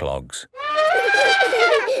clever clogs.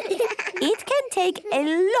 It can take a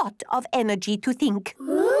lot of energy to think.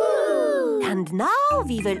 Ooh. And now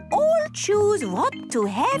we will all choose what to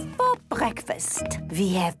have for breakfast. We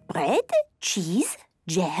have bread, cheese,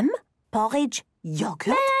 jam, porridge, yogurt.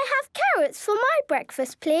 May I have carrots for my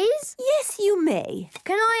breakfast, please? Yes, you may.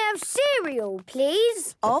 Can I have cereal,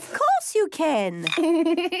 please? Of course you can.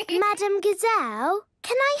 Madam Gazelle,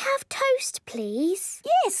 can I have toast, please?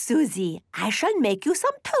 Yes, Susie. I shall make you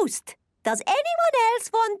some toast. Does anyone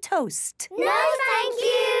else want toast? No, thank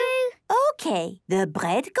you. Okay, the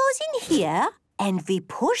bread goes in here and we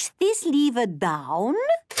push this lever down.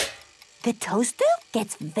 The toaster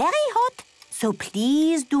gets very hot, so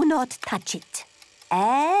please do not touch it.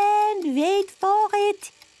 And wait for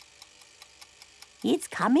it. It's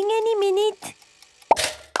coming any minute.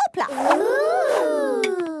 Hopla!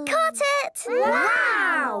 Ooh! Caught it!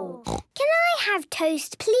 Wow! Can I have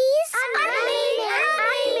toast, please? And me!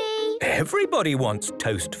 Everybody wants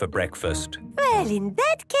toast for breakfast. Well, in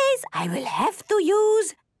that case, I will have to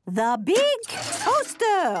use the big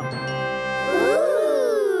toaster.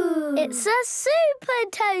 Ooh! It's a super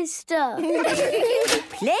toaster.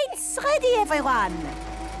 Plates ready, everyone.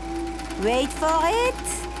 Wait for it.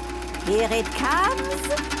 Here it comes.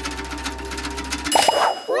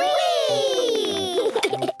 Whee!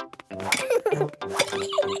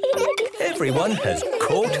 Everyone has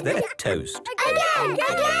caught their toast. Again!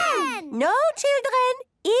 No, children.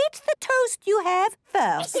 Eat the toast you have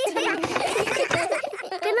first. Can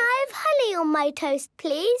I have honey on my toast,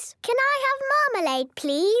 please? Can I have marmalade,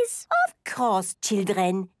 please? Of course,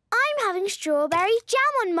 children. I'm having strawberry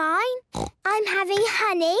jam on mine. I'm having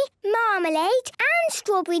honey, marmalade and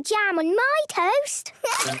strawberry jam on my toast.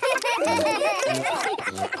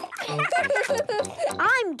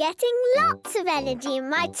 I'm getting lots of energy in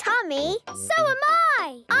my tummy. So am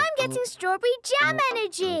I. I'm getting strawberry jam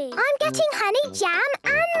energy. I'm getting honey jam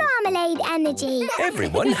and marmalade energy.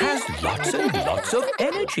 Everyone has lots and lots of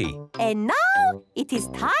energy. And now it is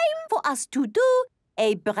time for us to do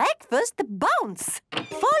a breakfast bounce.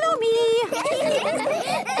 Follow me.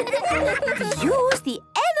 Use the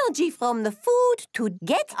energy from the food to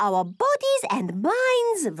get our bodies and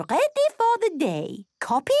minds ready for the day.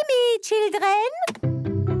 Copy me, children.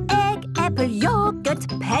 Egg, apple, yogurt,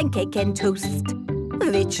 pancake and toast.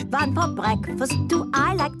 Which one for breakfast do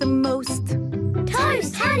I like the most?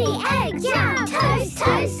 Toast, honey, egg, jam, toast,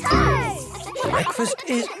 toast, toast. Breakfast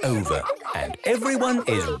is over and everyone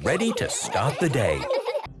is ready to start the day.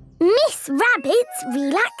 Miss Rabbit's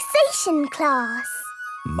relaxation class.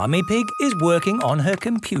 Mummy Pig is working on her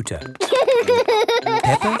computer.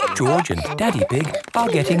 Peppa, George and Daddy Pig are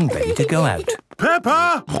getting ready to go out.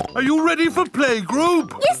 Peppa, are you ready for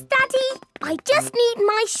playgroup? Yes, Daddy. I just need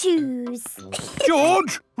my shoes.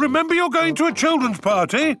 George, remember you're going to a children's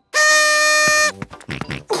party?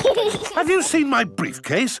 Have you seen my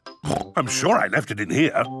briefcase? I'm sure I left it in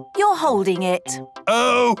here. You're holding it.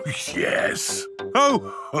 Oh, yes.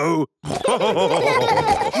 Oh.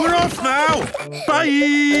 We're off now.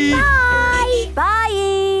 Bye. Bye.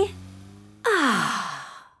 Bye.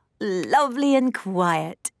 Ah, lovely and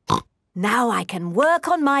quiet. Now I can work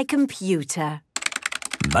on my computer.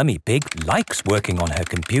 Mummy Pig likes working on her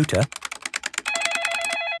computer.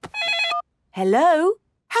 Hello?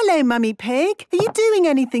 Hello, Mummy Pig. Are you doing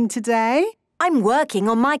anything today? I'm working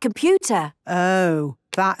on my computer. Oh,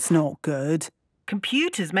 that's not good.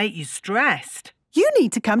 Computers make you stressed. You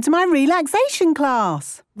need to come to my relaxation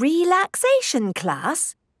class. Relaxation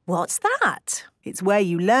class? What's that? It's where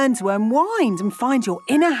you learn to unwind and find your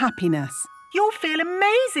inner happiness. You'll feel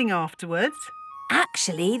amazing afterwards.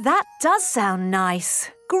 Actually, that does sound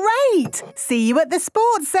nice. Great! See you at the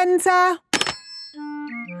sports centre.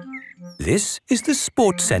 This is the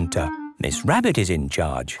sports centre. Miss Rabbit is in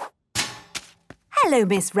charge. Hello,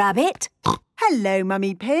 Miss Rabbit. Hello,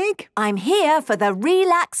 Mummy Pig. I'm here for the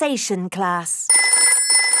relaxation class.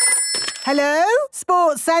 Hello,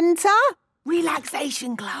 sports centre.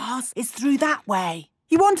 Relaxation class is through that way.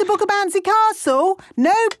 You want to book a bouncy castle?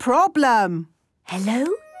 No problem. Hello?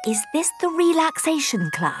 Is this the relaxation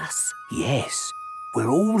class? Yes, we're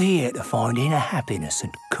all here to find inner happiness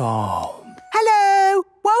and calm. Hello,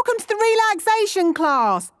 welcome to the relaxation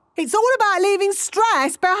class. It's all about leaving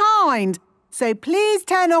stress behind. So please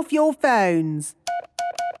turn off your phones.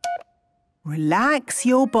 Relax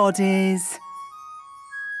your bodies.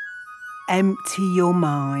 Empty your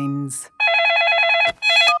minds.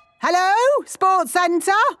 Hello, sports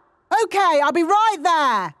centre? OK, I'll be right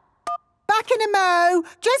there. Back in a mo.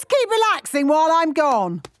 Just keep relaxing while I'm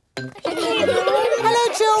gone. Hello,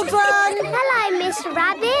 children. Hello, Miss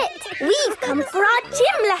Rabbit. We've come for our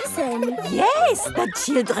gym lesson. Yes, the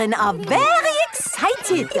children are very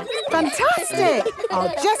excited. Fantastic.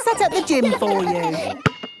 I'll just set up the gym for you.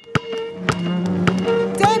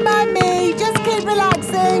 Don't mind me. Just keep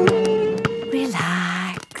relaxing.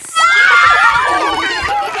 Relax.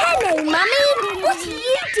 Hello, Mummy. What are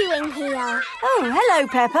you doing here? Oh, hello,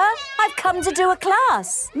 Peppa. I've come to do a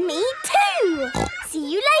class. Me too.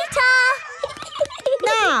 See you later.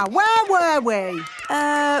 Now, where were we?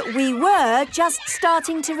 We were just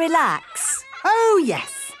starting to relax. Oh, yes.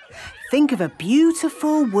 Think of a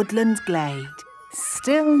beautiful woodland glade.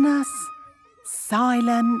 Stillness,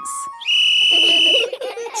 silence.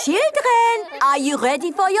 Children, are you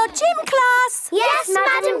ready for your gym class? Yes,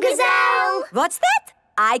 Madam Gazelle. What's that?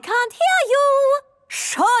 I can't hear you.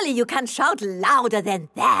 Surely you can shout louder than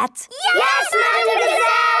that. Yes, Madam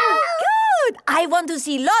Gazelle. Good. I want to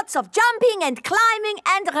see lots of jumping and climbing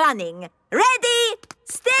and running. Ready,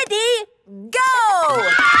 steady, go!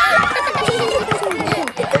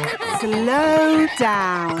 Slow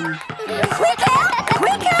down. Quicker,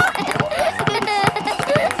 quicker.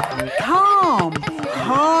 Calm,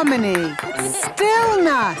 harmony,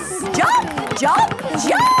 stillness. Jump, jump,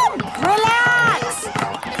 jump. Relax.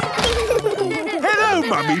 Hello,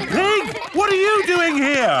 Mummy Pig. What are you doing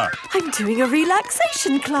here? I'm doing a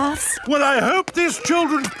relaxation class. Well, I hope this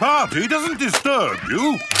children's party doesn't disturb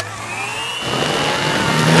you.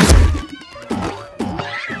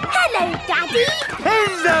 Hello, Daddy.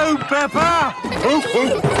 Hello, Peppa. Oh,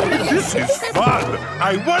 this is fun.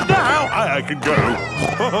 I wonder how high I can go.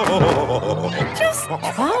 Just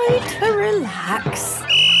try to relax.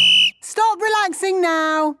 Stop relaxing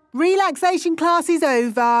now. Relaxation class is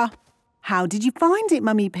over. How did you find it,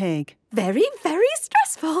 Mummy Pig? Very, very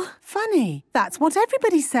stressful. Funny. That's what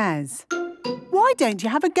everybody says. Why don't you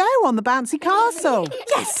have a go on the bouncy castle?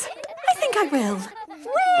 Yes, I think I will.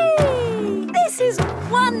 Whee! This is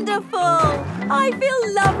wonderful. I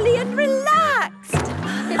feel lovely and relaxed.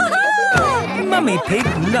 Mummy Pig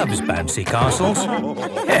loves bouncy castles.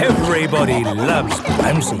 Everybody loves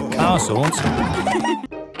bouncy castles.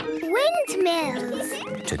 Windmills.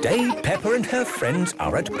 Today, Peppa and her friends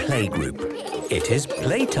are at playgroup. It is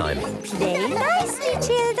playtime. Play nicely,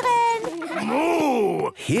 children.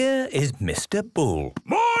 Moo! Here is Mr. Bull.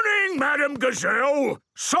 Morning, Madam Gazelle.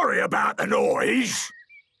 Sorry about the noise.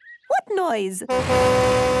 What noise?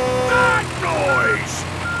 That noise!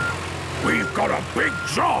 We've got a big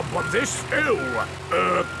job on this hill.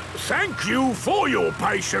 Thank you for your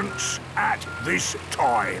patience at this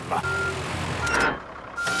time.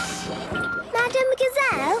 Madam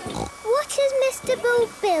Gazelle, what is Mr. Bull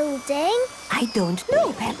building? I don't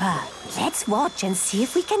know, Peppa. Let's watch and see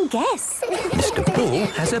if we can guess. Mr. Bull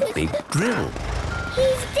has a big drill.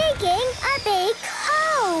 He's digging a big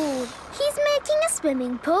hole. He's is making a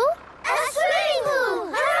swimming pool. A swimming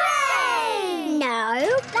pool! Hooray!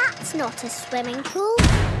 No, that's not a swimming pool.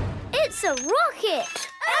 It's a rocket!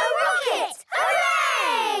 A rocket!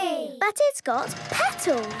 Hooray! But it's got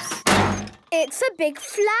petals. It's a big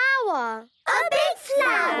flower. A big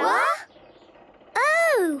flower?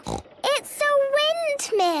 Oh, it's a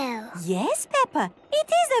windmill. Yes, Peppa, it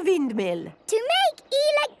is a windmill. To make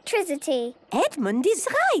electricity. Edmund is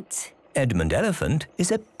right. Edmund Elephant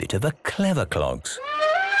is a bit of a clever clogs.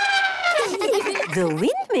 The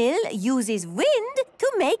windmill uses wind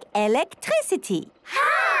to make electricity.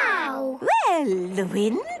 How? Well, the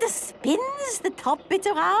wind spins the top bit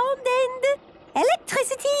around and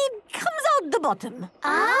electricity comes out the bottom.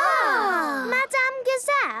 Ah! Madame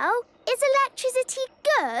Gazelle, is electricity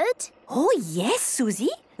good? Oh, yes,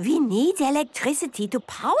 Susie. We need electricity to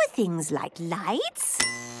power things like lights,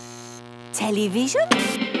 television,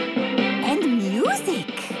 and music.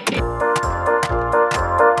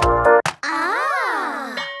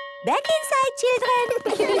 Ah! Back inside, children.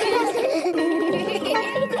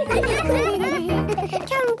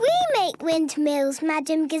 Can we make windmills,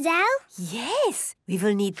 Madame Gazelle? Yes, we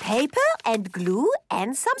will need paper and glue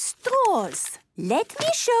and some straws. Let me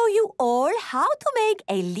show you all how to make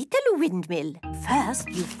a little windmill. First,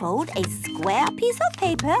 you fold a square piece of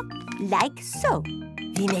paper, like so.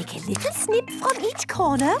 We make a little snip from each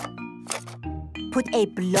corner. Put a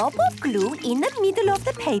blob of glue in the middle of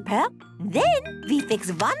the paper. Then we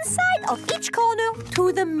fix one side of each corner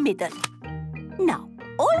to the middle. Now,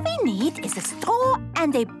 all we need is a straw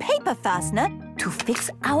and a paper fastener to fix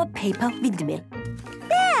our paper windmill.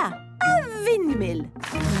 There, a windmill.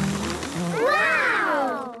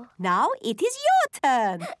 Wow! Now it is your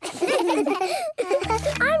turn.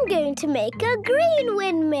 I'm going to make a green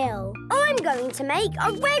windmill. I'm going to make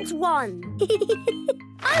a red one.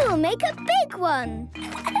 I will make a big one.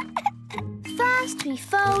 First, we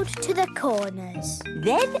fold to the corners.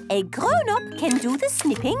 Then a grown-up can do the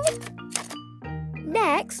snipping.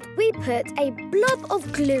 Next, we put a blob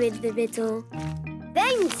of glue in the middle.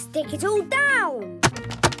 Then stick it all down.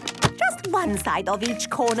 Just one side of each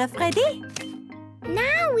corner, Freddy.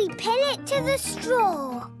 Now we pin it to the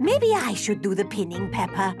straw. Maybe I should do the pinning,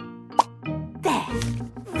 Peppa. There.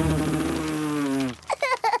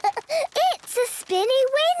 It's a spinny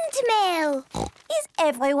windmill. Is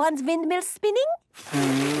everyone's windmill spinning?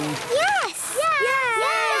 Yes!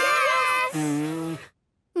 Yes!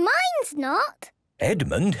 Mine's not.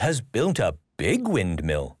 Edmund has built a big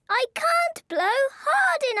windmill. I can't blow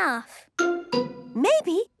hard enough.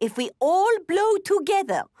 Maybe if we all blow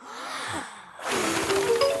together.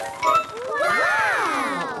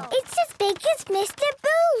 Wow! It's as big as Mr.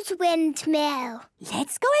 Bull's windmill.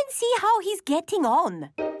 Let's go and see how he's getting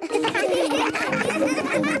on.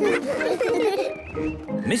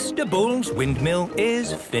 Mr. Bull's windmill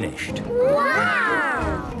is finished.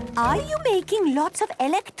 Wow! Are you making lots of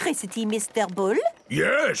electricity, Mr. Bull?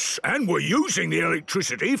 Yes, and we're using the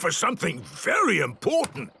electricity for something very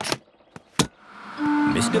important.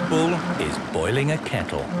 Mr. Bull is boiling a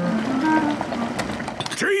kettle.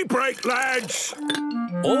 Tea break, lads!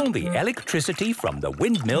 All the electricity from the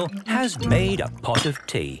windmill has made a pot of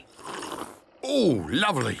tea. Oh,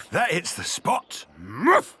 lovely. That hits the spot.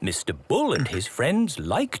 Mr. Bull and his friends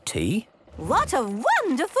like tea. What a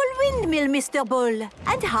wonderful windmill, Mr. Bull.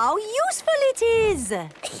 And how useful it is.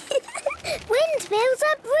 Windmills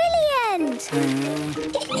are brilliant.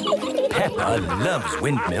 Peppa loves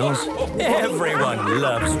windmills. Everyone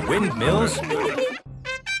loves windmills.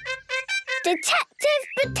 Detective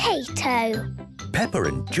Potato. Peppa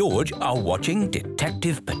and George are watching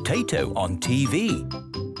Detective Potato on TV.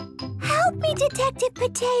 Help me, Detective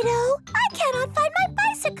Potato. I cannot find my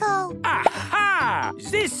bicycle. Aha!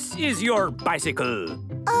 This is your bicycle.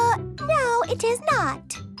 No, it is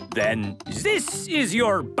not. Then this is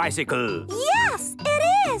your bicycle. Yes, it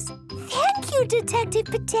is. Thank you, Detective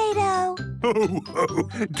Potato. Oh,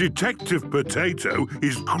 Detective Potato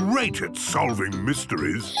is great at solving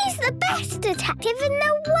mysteries. He's the best detective in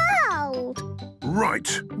the world.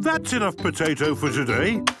 Right, that's enough potato for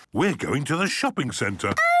today. We're going to the shopping centre.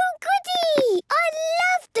 Oh, goody! I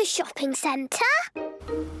love the shopping centre.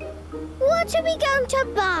 What are we going to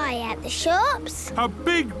buy at the shops? A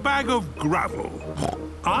big bag of gravel.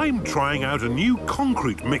 I'm trying out a new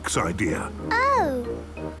concrete mix idea. Oh.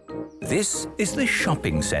 This is the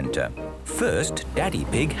shopping centre. First, Daddy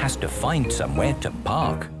Pig has to find somewhere to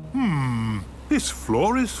park. This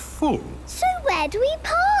floor is full. So where do we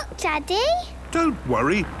park, Daddy? Don't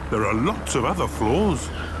worry, there are lots of other floors.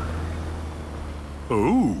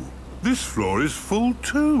 Oh, this floor is full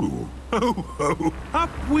too. Ho, ho, up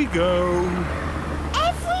we go.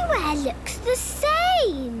 Everywhere everywhere looks the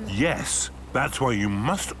same. Yes, that's why you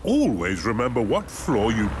must always remember what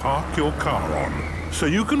floor you park your car on, so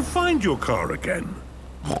you can find your car again.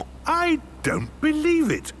 I don't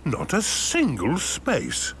believe it. Not a single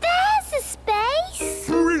space. There's a space.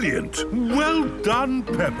 Brilliant. Well done,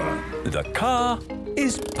 Peppa. The car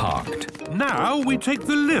is parked. Now we take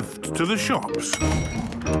the lift to the shops.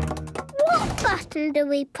 What button do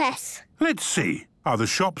we press? Let's see. Are the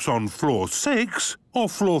shops on floor 6 or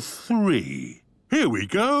floor 3? Here we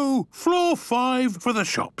go. Floor 5 for the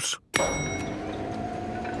shops.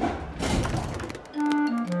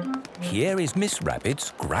 Here is Miss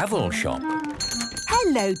Rabbit's gravel shop.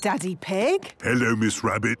 Hello, Daddy Pig. Hello, Miss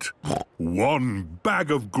Rabbit. 1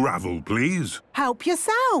 bag of gravel, please. Help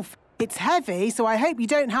yourself. It's heavy, so I hope you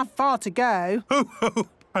don't have far to go. Oh,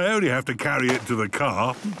 I only have to carry it to the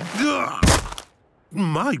car. Ugh.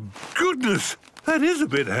 My goodness, that is a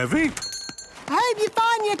bit heavy. I hope you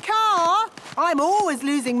find your car. I'm always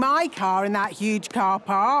losing my car in that huge car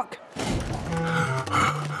park.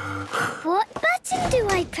 What button do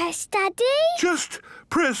I press, Daddy? Just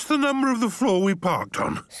press the number of the floor we parked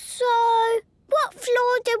on. So, what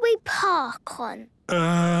floor did we park on?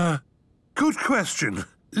 Good question.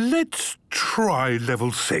 Let's try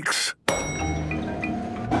level 6.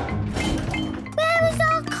 Where is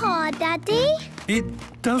our car, Daddy? It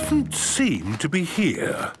doesn't seem to be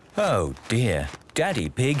here. Oh, dear. Daddy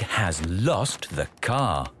Pig has lost the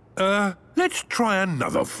car. Let's try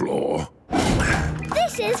another floor.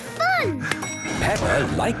 This is fun. Peppa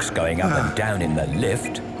likes going up and down in the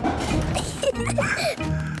lift.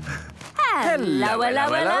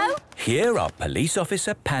 Hello. Here are Police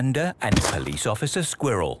Officer Panda and Police Officer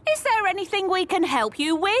Squirrel. Is there anything we can help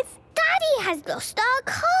you with? Daddy has lost our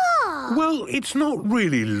car. Well, it's not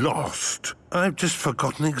really lost. I've just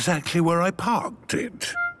forgotten exactly where I parked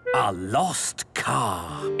it. A lost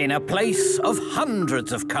car in a place of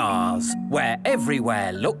hundreds of cars where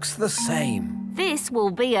everywhere looks the same. This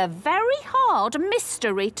will be a very hard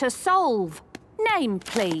mystery to solve. Name,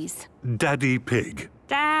 please. Daddy Pig.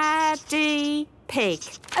 Daddy Pig.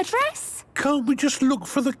 Address? Can't we just look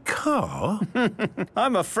for the car?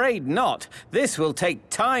 I'm afraid not. This will take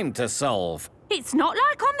time to solve. It's not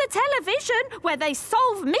like on the television where they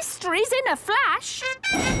solve mysteries in a flash.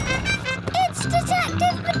 It's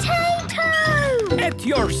Detective Potato! At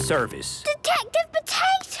your service. Detective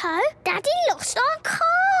Potato? Daddy lost our car!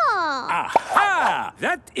 Aha!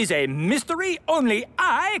 That is a mystery only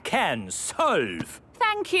I can solve.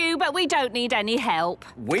 Thank you, but we don't need any help.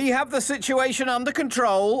 We have the situation under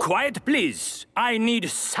control. Quiet, please. I need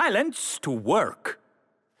silence to work.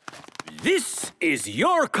 This is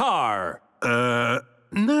your car.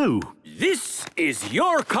 No. This is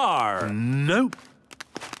your car. Nope.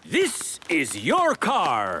 This is your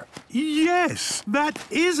car. Yes, that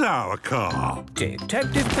is our car.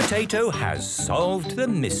 Detective Potato has solved the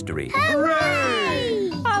mystery. Hooray!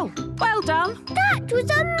 Oh, well done. That was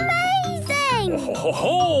amazing!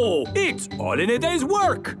 Oh, it's all in a day's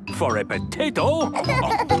work for a potato.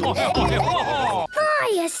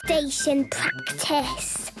 Fire station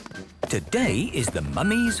practice. Today is the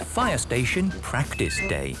Mummy's Fire Station Practice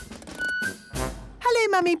Day. Hello,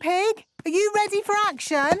 Mummy Pig. Are you ready for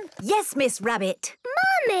action? Yes, Miss Rabbit.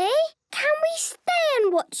 Mummy, can we stay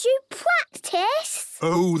and watch you practice?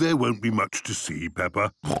 Oh, there won't be much to see,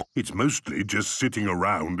 Peppa. It's mostly just sitting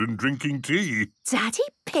around and drinking tea. Daddy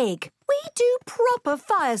Pig, we do proper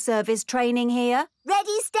fire service training here.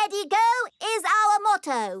 Ready, steady, go is our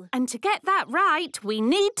motto. And to get that right, we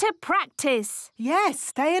need to practice. Yes,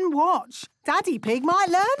 stay and watch. Daddy Pig might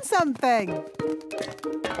learn something.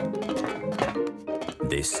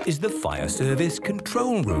 This is the fire service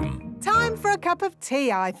control room. Time for a cup of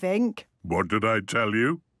tea, I think. What did I tell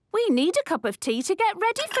you? We need a cup of tea to get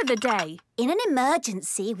ready for the day. In an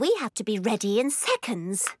emergency, we have to be ready in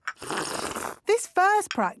seconds. This first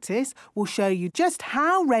practice will show you just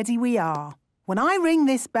how ready we are. When I ring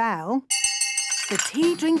this bell, the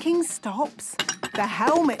tea drinking stops, the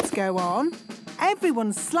helmets go on,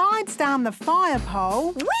 everyone slides down the fire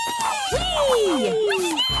pole, whee!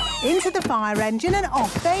 Into the fire engine and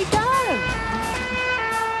off they go.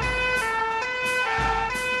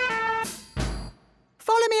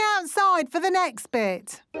 Follow me outside for the next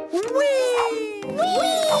bit. Whee!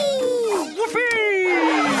 Whee! Whoopee!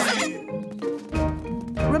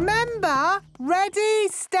 Remember, ready,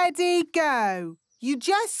 steady, go. You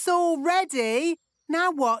just saw ready.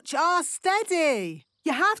 Now watch our steady.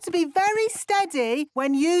 You have to be very steady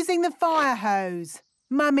when using the fire hose.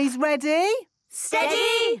 Mummy's ready?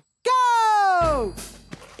 Steady! Go!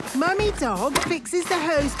 Mummy Dog fixes the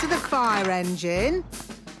hose to the fire engine.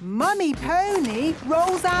 Mummy Pony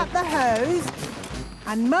rolls out the hose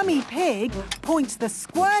and Mummy Pig points the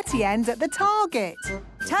squirty end at the target.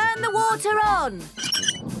 Turn the water on.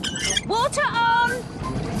 Water on.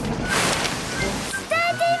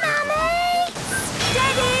 Steady, Mummy!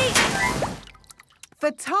 Steady!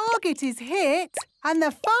 The target is hit and the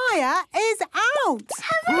fire is out.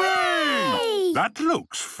 Hooray! That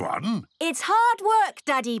looks fun. It's hard work,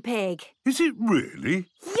 Daddy Pig. Is it really?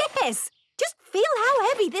 Yes! Just feel how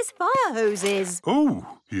heavy this fire hose is.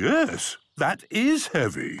 Oh, yes. That is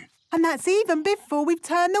heavy. And that's even before we've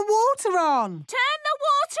turned the water on. Turn the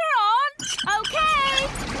water on. OK.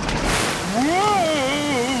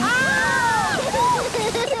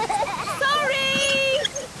 Sorry!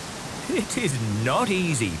 It is not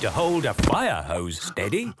easy to hold a fire hose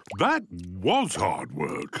steady. That was hard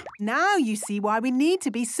work. Now you see why we need to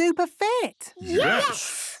be super fit.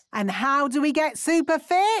 Yes! And how do we get super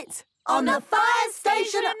fit? On the fire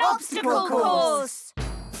station obstacle course.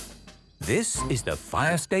 This is the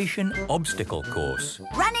fire station obstacle course.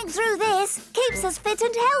 Running through this keeps us fit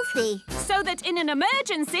and healthy. So that in an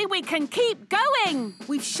emergency we can keep going.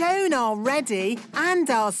 We've shown our ready and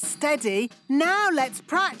our steady. Now let's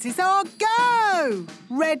practice our go.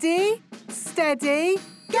 Ready, steady,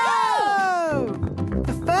 go!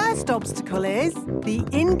 The first obstacle is the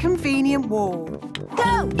inconvenient wall.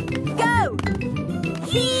 Go! Go!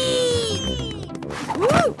 Whee!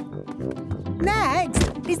 Woo!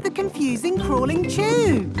 Next is the confusing crawling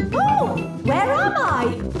tube. Oh, where am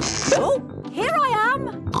I? Oh, here I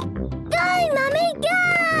am. Go, Mummy,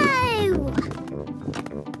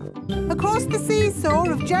 go! Across the seesaw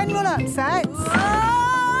of general upsets.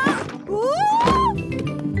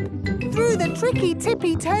 Through the tricky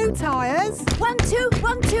tippy toe tires. 1, 2,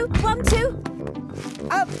 1, 2, 1, 2.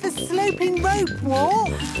 Up the sloping rope walk.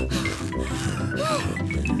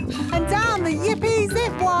 And down the yippee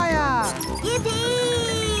zip wire.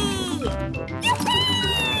 Yippee!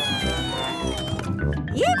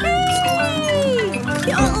 Yippee!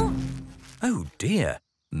 Oh. Oh dear,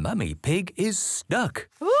 Mummy Pig is stuck.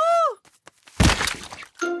 Mummy!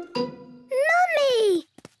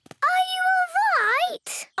 Are you all right?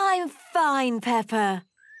 I'm fine, Peppa.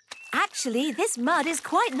 Actually, this mud is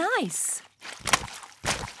quite nice.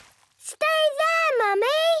 Stay there,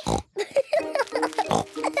 Mummy!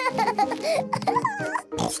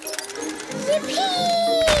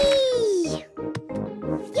 Yippee!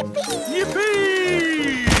 Yippee!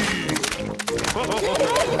 Yippee!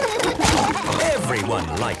 Everyone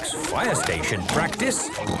likes fire station practice,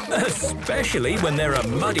 especially when there are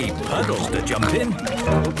muddy puddles to jump in.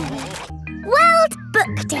 World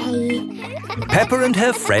Book Day! Peppa and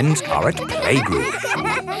her friends are at playgroup.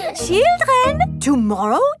 Children,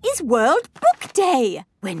 tomorrow is World Book Day,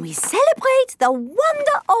 when we celebrate the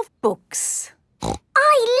wonder of books.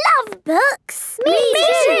 I love books! Me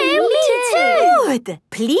too! Good!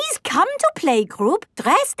 Please come to playgroup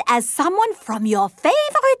dressed as someone from your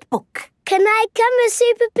favourite book. Can I come as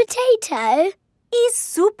Super Potato? Is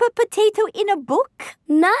Super Potato in a book?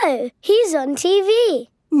 No, he's on TV.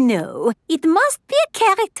 No, it must be a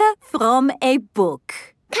character from a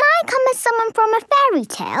book. Can I come as someone from a fairy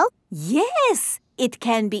tale? Yes, it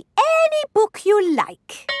can be any book you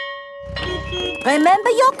like. Remember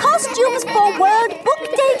your costumes for World Book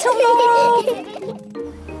Day tomorrow.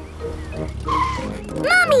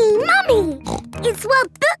 Mummy! It's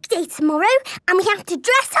World Book Day tomorrow and we have to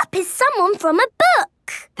dress up as someone from a book.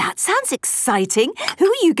 That sounds exciting. Who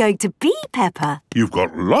are you going to be, Peppa? You've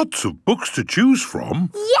got lots of books to choose from.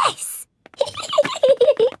 Yes!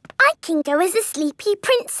 I can go as a sleepy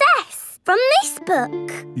princess from this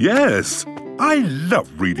book. Yes, I love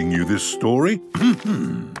reading you this story.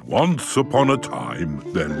 Once upon a time,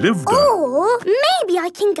 there lived a... Or maybe I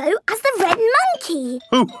can go as the red monkey.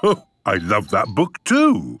 I love that book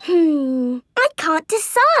too. I can't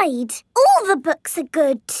decide. All the books are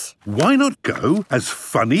good. Why not go as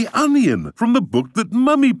Funny Onion from the book that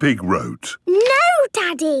Mummy Pig wrote? No,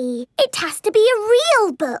 Daddy. It has to be a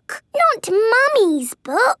real book, not Mummy's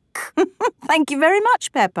book. Thank you very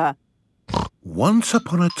much, Peppa. Once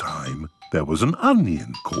upon a time, there was an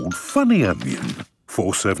onion called Funny Onion.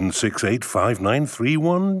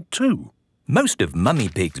 4768593112. Most of Mummy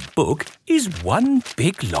Pig's book is one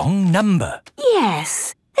big long number.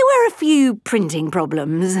 Yes, there were a few printing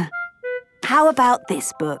problems. How about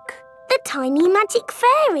this book? The Tiny Magic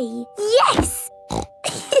Fairy. Yes!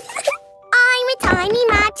 I'm a tiny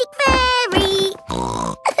magic fairy.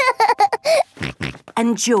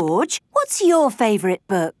 And George, what's your favourite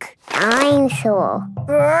book? Dinosaur.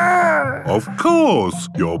 Of course,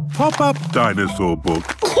 your pop-up dinosaur book.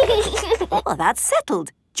 Well, that's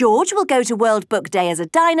settled. George will go to World Book Day as a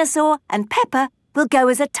dinosaur and Peppa will go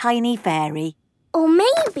as a tiny fairy. Or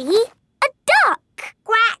maybe a duck.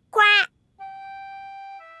 Quack, quack.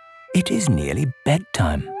 It is nearly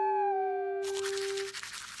bedtime.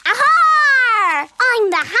 Aha! I'm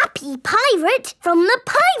the happy pirate from the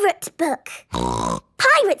pirate book.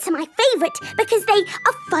 Pirates are my favourite because they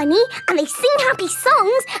are funny and they sing happy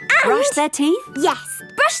songs and... Brush their teeth? Yes,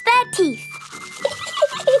 brush their teeth.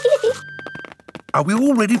 Are we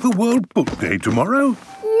all ready for World Book Day tomorrow?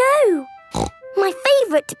 No. My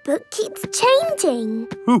favourite book keeps changing.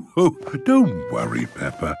 Oh, don't worry,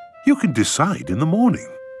 Peppa. You can decide in the morning.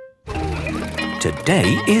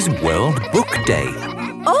 Today is World Book Day.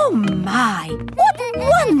 Oh my! What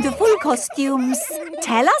wonderful costumes!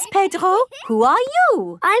 Tell us, Pedro, who are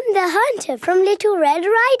you? I'm the hunter from Little Red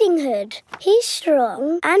Riding Hood. He's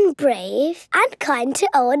strong and brave and kind to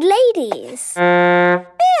old ladies.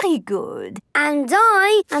 Very good. And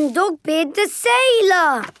I am Dogbeard the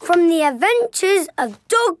Sailor from the Adventures of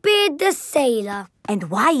Dogbeard the Sailor. And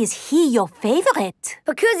why is he your favourite?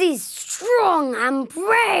 Because he's strong and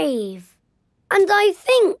brave. And I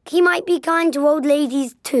think he might be kind to old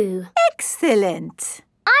ladies too. Excellent.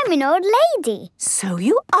 I'm an old lady. So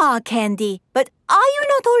you are, Candy. But are you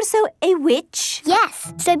not also a witch?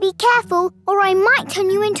 Yes, so be careful or I might turn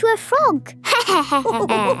you into a frog.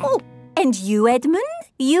 And you, Edmund?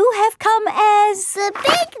 You have come as... the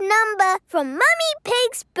big number from Mummy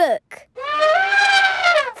Pig's book.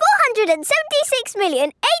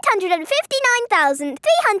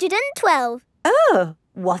 476,859,312. Oh,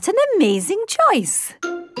 what an amazing choice.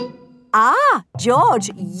 Ah,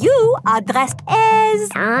 George, you are dressed as...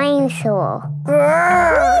 dinosaur.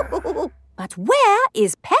 But where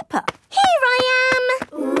is Peppa? Here I am.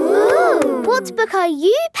 Ooh. What book are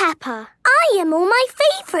you, Peppa? I am all my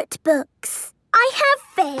favourite books. I have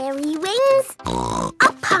fairy wings, a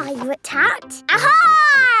pirate hat,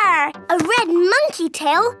 aha! A red monkey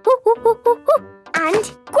tail,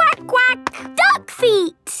 and quack quack, duck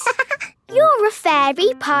feet. You're a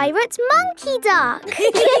fairy pirate monkey duck.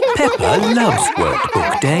 Peppa loves World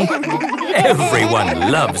Book Day. Everyone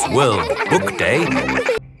loves World Book Day.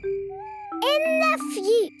 In the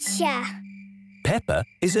future. Peppa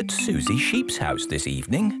is at Susie Sheep's house this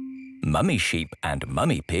evening. Mummy Sheep and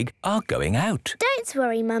Mummy Pig are going out. Don't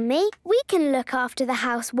worry, Mummy. We can look after the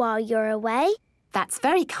house while you're away. That's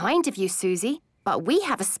very kind of you, Susie. But we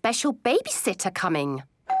have a special babysitter coming.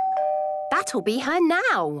 That'll be her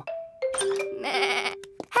now.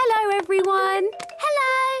 Hello, everyone.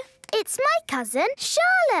 Hello. It's my cousin,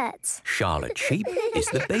 Charlotte. Charlotte Sheep is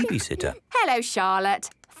the babysitter. Hello, Charlotte.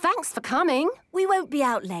 Thanks for coming. We won't be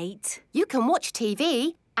out late. You can watch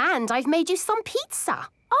TV, and I've made you some pizza.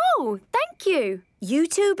 Oh, thank you. You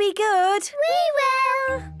two be good. We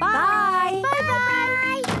will. Bye.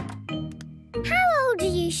 Bye-bye. How old are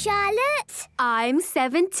you, Charlotte? I'm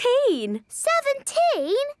 17.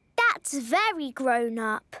 17? That's very grown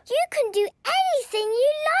up. You can do anything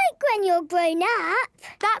you like when you're grown up.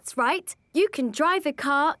 That's right. You can drive a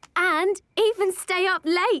car and even stay up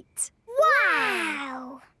late.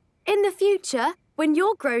 Wow! In the future, when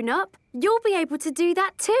you're grown up, you'll be able to do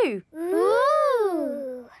that too.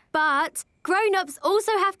 Ooh! But grown-ups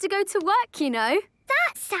also have to go to work, you know.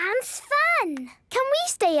 That sounds fun. Can we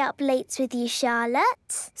stay up late with you,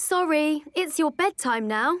 Charlotte? Sorry, it's your bedtime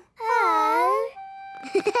now. Oh.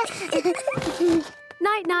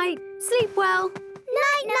 Night-night. Sleep well.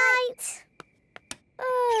 Night-night.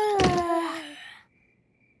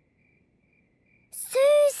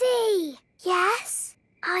 Susie! Yes?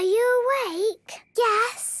 Are you awake?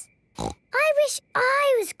 Yes. I wish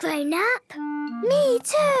I was grown up. Me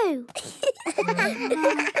too.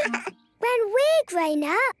 When we're grown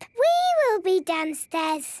up, we will be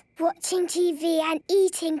downstairs watching TV and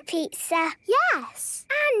eating pizza. Yes.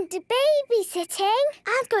 And babysitting.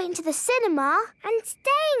 And going to the cinema. And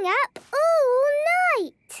staying up all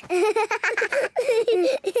night.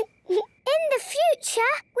 In the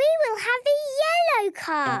future, we will have a yellow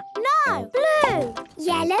car. No, blue.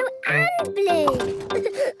 Yellow and blue.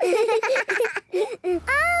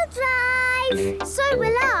 I'll drive. So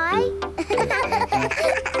will I.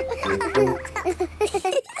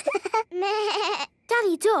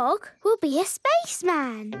 Daddy Dog will be a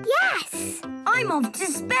spaceman. Yes. I'm off to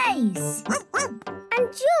space. And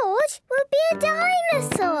George will be a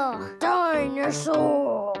dinosaur.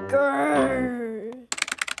 Dinosaur. Grrr.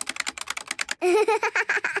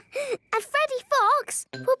 And Freddy Fox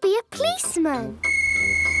will be a policeman.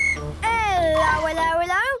 Hello, hello,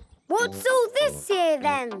 hello. What's all this here,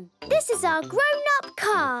 then? This is our grown-up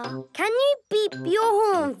car. Can you beep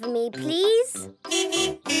your horn for me, please?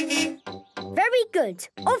 Very good. Good.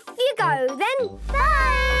 Off you go, then.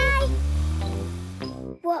 Bye!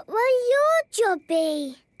 What will your job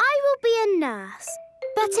be? I will be a nurse.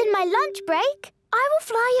 But in my lunch break, I will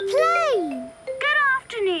fly a plane. Good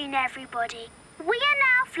afternoon, everybody. We are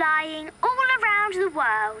now flying all around the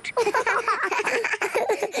world.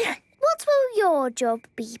 What will your job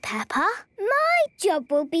be, Peppa? My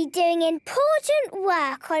job will be doing important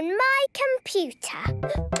work on my computer.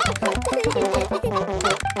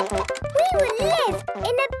 We will live in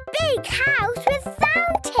a big house with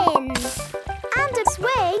fountains. And a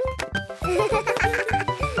swing. And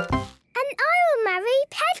I will marry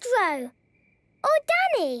Pedro. Or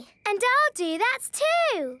Danny. And I'll do that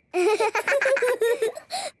too.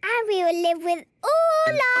 And we will live with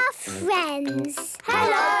all our friends.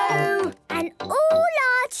 Hello. And all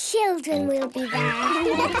our children will be there.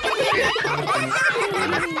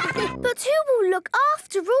 But who will look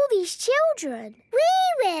after all these children? We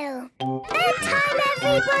will. Bedtime,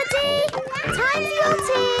 everybody. Time for your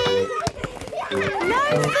tea. No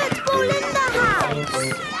football in the house.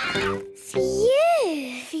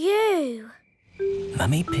 Phew. Phew.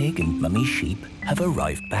 Mummy Pig and Mummy Sheep have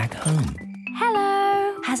arrived back home.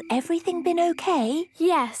 Hello. Has everything been okay?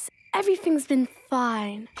 Yes, everything's been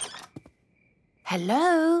fine.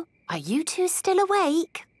 Hello? Are you two still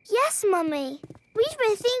awake? Yes, Mummy. We've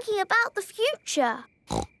been thinking about the future.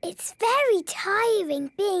 It's very tiring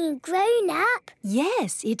being grown up.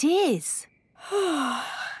 Yes, it is.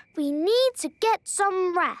 We need to get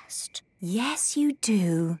some rest. Yes, you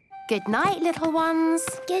do. Good night, little ones.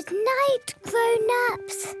 Good night,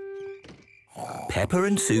 grown-ups. Peppa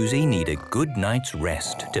and Susie need a good night's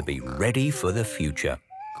rest to be ready for the future.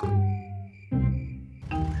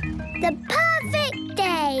 The perfect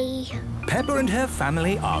day. Peppa and her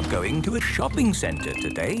family are going to a shopping centre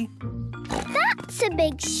today. That's a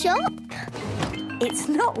big shop. It's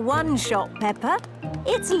not one shop, Peppa.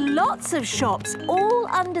 It's lots of shops, all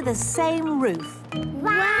under the same roof.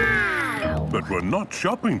 Wow! But we're not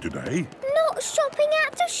shopping today. Not shopping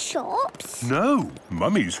at the shops? No,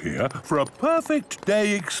 Mummy's here for a perfect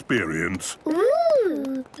day experience.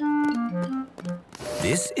 Ooh!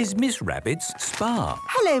 This is Miss Rabbit's spa.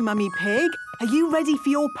 Hello, Mummy Pig. Are you ready for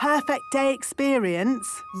your perfect day experience?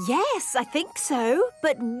 Yes, I think so.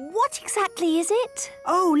 But what exactly is it?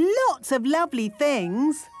 Oh, lots of lovely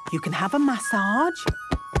things. You can have a massage.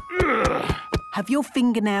 Have your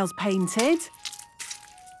fingernails painted.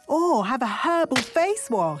 Or have a herbal face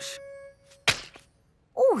wash.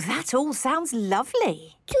 Oh, that all sounds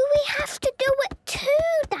lovely. Do we have to do it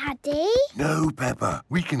too, Daddy? No, Peppa.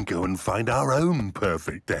 We can go and find our own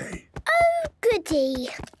perfect day. Oh, goody.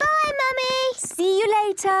 Bye, Mummy. See you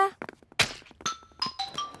later.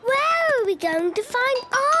 Where are we going to find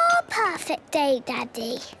our perfect day,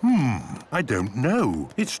 Daddy? I don't know.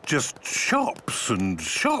 It's just shops and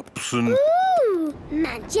shops and... Ooh,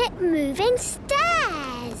 magic moving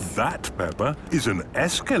stairs. That, Peppa, is an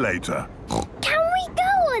escalator. Can we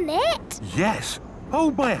go on it? Yes.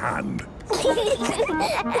 Hold my hand.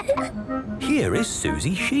 Here is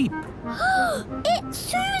Susie Sheep. It's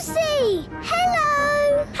Susie!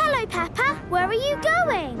 Hello! Hello, Peppa. Where are you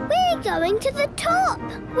going? We're going to the top.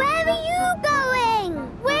 Where are you going?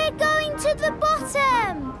 We're going to the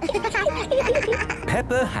bottom.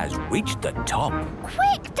 Peppa has reached the top.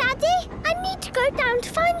 Quick, Daddy! I need to go down to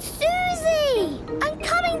find Susie. I'm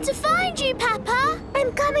coming to find you, Peppa.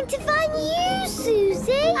 I'm coming to find you,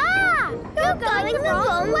 Susie. Ah! You're going the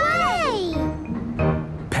wrong way.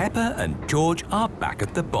 Peppa and George are back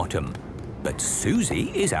at the bottom, but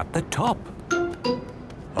Susie is at the top.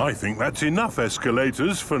 I think that's enough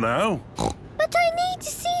escalators for now. But I need to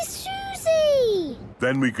see Susie.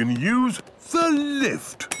 Then we can use the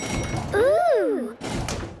lift. Ooh!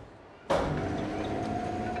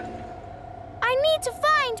 I need to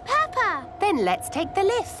find Peppa. Then let's take the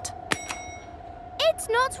lift. It's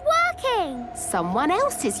not working. Someone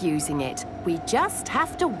else is using it. We just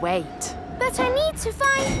have to wait. But I need to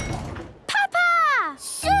find... Peppa!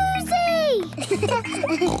 Susie!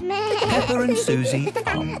 Peppa and Susie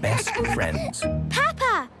are best friends.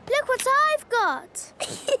 Peppa, look what I've got.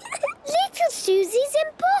 Little Susie's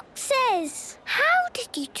in boxes. How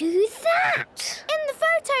did you do that? In the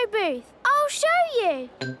photo booth. I'll show you.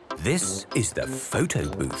 This is the photo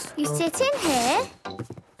booth. You sit in here,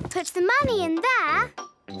 put the money in there,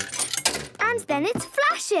 and then it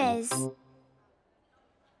flashes.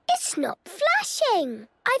 It's not flashing.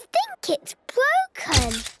 I think it's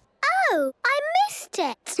broken. Oh, I missed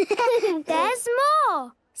it. There's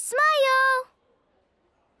more. Smile.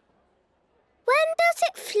 When does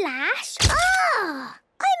it flash? Ah!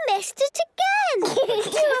 I missed it again.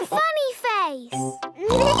 Do a funny face.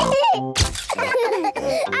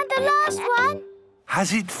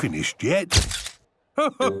 Has it finished yet?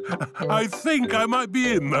 I think I might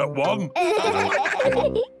be in that one. Here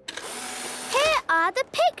are the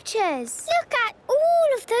pictures. Look at all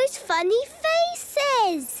of those funny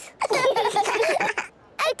faces.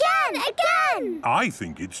 Again! I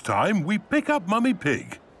think it's time we pick up Mummy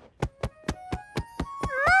Pig.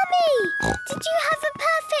 Mummy, did you have a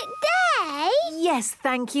perfect day? Yes,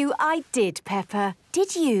 thank you, I did, Peppa.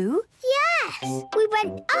 Did you? Yes, we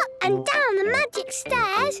went up and down the magic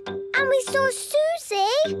stairs and we saw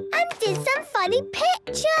Susie and did some funny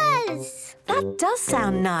pictures. That does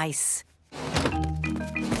sound nice.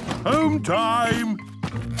 Home time!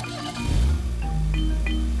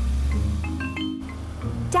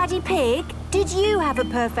 Daddy Pig, did you have a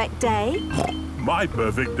perfect day? My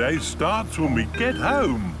perfect day starts when we get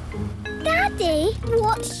home. Daddy,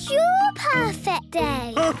 what's your perfect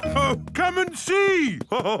day? Come and see!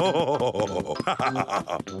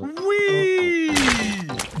 Whee!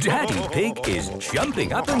 Daddy Pig is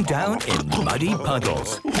jumping up and down in muddy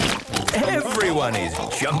puddles. Everyone is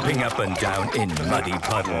jumping up and down in muddy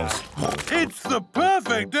puddles. It's the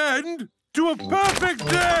perfect end to a perfect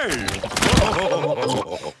day!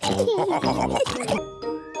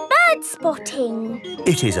 Bird spotting.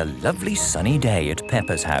 It is a lovely sunny day at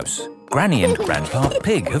Peppa's house. Granny and Grandpa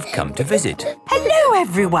Pig have come to visit. Hello,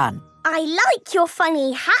 everyone. I like your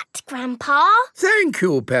funny hat, Grandpa. Thank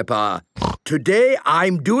you, Peppa. Today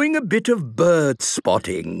I'm doing a bit of bird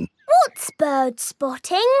spotting. What's bird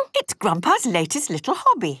spotting? It's Grandpa's latest little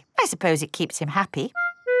hobby. I suppose it keeps him happy.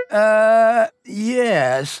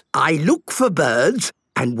 Yes. I look for birds,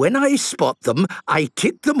 and when I spot them, I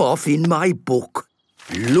tick them off in my book.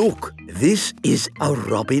 Look, this is a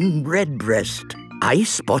robin redbreast. I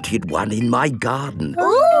spotted one in my garden.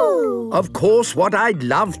 Ooh! Of course, what I'd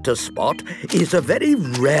love to spot is a very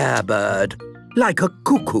rare bird, like a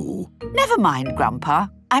cuckoo. Never mind, Grandpa.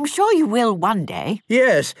 I'm sure you will one day.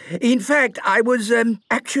 Yes. In fact, I was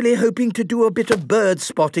actually hoping to do a bit of bird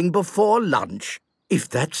spotting before lunch, if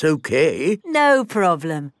that's okay. No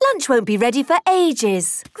problem. Lunch won't be ready for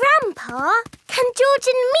ages. Grandpa, can George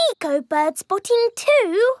and me go bird spotting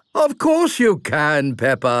too? Of course you can,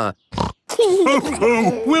 Peppa.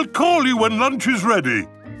 We'll call you when lunch is ready.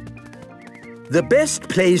 The best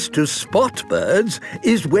place to spot birds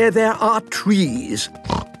is where there are trees.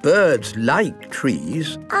 Birds like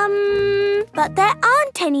trees. But there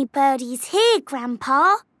aren't any birdies here,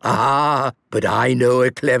 Grandpa. Ah, but I know a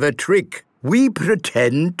clever trick. We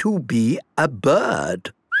pretend to be a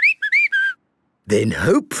bird. Then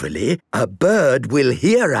hopefully a bird will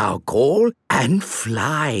hear our call and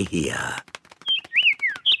fly here.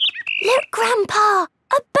 Look, Grandpa,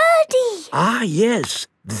 a birdie. Ah, yes,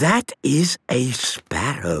 that is a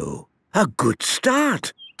sparrow. A good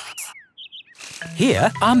start.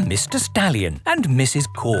 Here are Mr. Stallion and Mrs.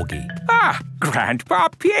 Corgi. Ah, Grandpa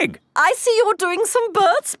Pig. I see you're doing some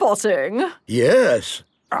bird spotting. Yes.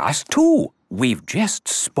 Us too. We've just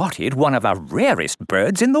spotted one of the rarest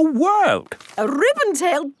birds in the world. A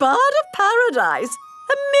ribbon-tailed bird of paradise.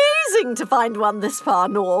 Amazing to find one this far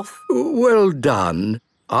north. Well done.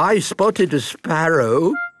 I spotted a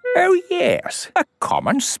sparrow. Oh, yes, a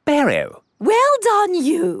common sparrow. Well done,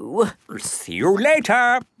 you. See you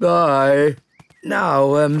later. Bye.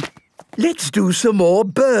 Now, let's do some more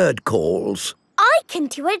bird calls. I can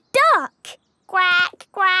do a duck. Quack,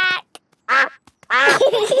 quack.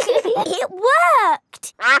 It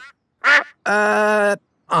worked.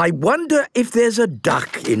 I wonder if there's a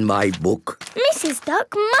duck in my book. Mrs.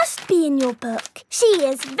 Duck must be in your book. She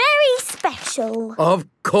is very special. Of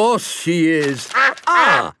course she is.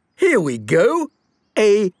 Ah, here we go.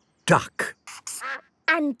 A duck.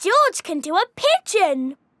 And George can do a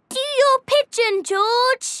pigeon. Do your pigeon,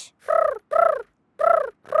 George.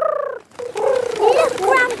 Look,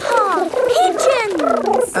 Grandpa,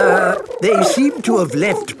 pigeons. They seem to have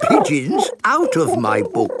left pigeons out of my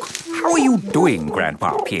book. How are you doing,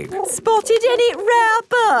 Grandpa Pig? Spotted any rare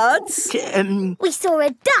birds? We saw a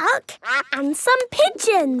duck and some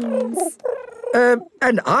pigeons.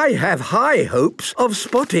 And I have high hopes of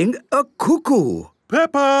spotting a cuckoo.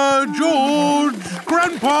 Peppa, George,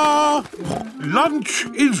 Grandpa, lunch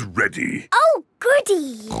is ready. Oh,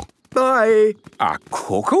 goody. Bye. A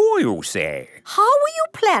cuckoo, you say? How were you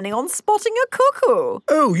planning on spotting a cuckoo?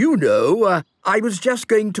 Oh, you know, I was just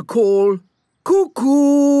going to call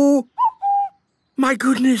cuckoo. My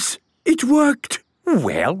goodness, it worked.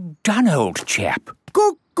 Well done, old chap.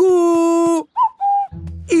 Cuckoo.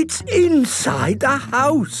 It's inside the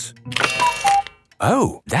house.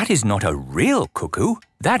 Oh, that is not a real cuckoo.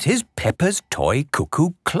 That is Peppa's toy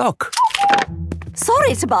cuckoo clock.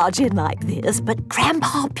 Sorry to barge in like this, but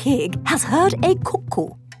Grandpa Pig has heard a cuckoo.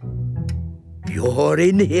 You're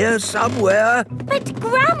in here somewhere. But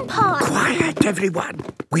Grandpa... Quiet, everyone.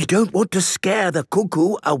 We don't want to scare the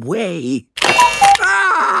cuckoo away.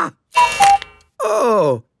 Ah!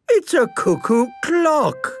 Oh, it's a cuckoo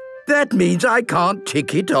clock. That means I can't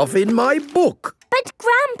tick it off in my book. But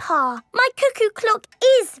Grandpa, my cuckoo clock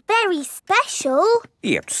is very special.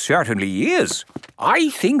 It certainly is. I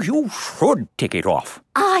think you should tick it off.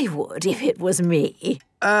 I would if it was me.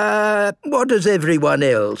 What does everyone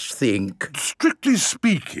else think? Strictly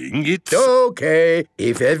speaking, it's... OK,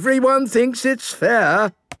 if everyone thinks it's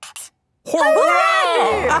fair...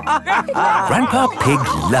 Hooray! Grandpa Pig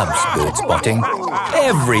loves bird spotting.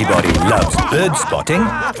 Everybody loves bird spotting.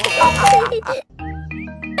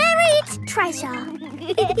 Buried treasure.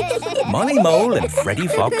 Molly Mole and Freddy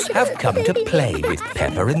Fox have come to play with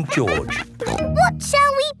Peppa and George. What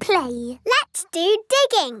shall we play? Let's do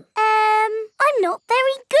digging. I'm not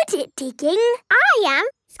very good at digging. I am.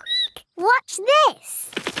 Squeak. Watch this.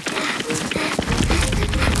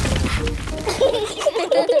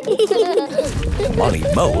 Molly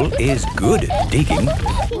Mole is good at digging.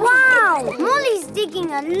 Wow! Molly's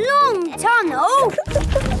digging a long tunnel.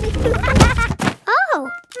 Oh,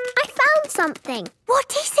 I found something.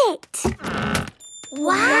 What is it?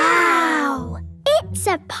 Wow! It's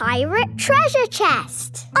a pirate treasure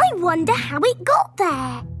chest. I wonder how it got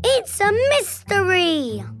there. It's a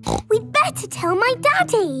mystery. We'd better tell my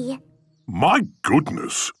Daddy. My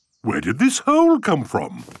goodness! Where did this hole come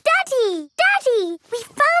from? Daddy! Daddy! We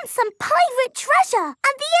found some pirate treasure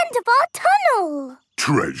at the end of our tunnel.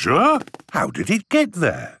 Treasure? How did it get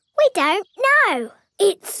there? We don't know.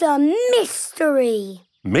 It's a mystery.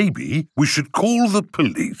 Maybe we should call the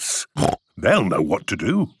police. They'll know what to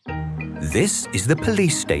do. This is the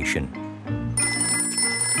police station.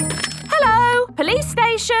 Hello, police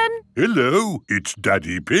station. Hello, it's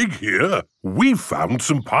Daddy Pig here. We've found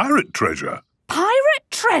some pirate treasure. Pirate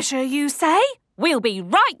treasure, you say? We'll be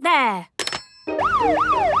right there.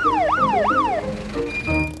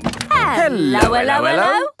 Hello, hello,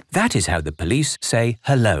 hello. That is how the police say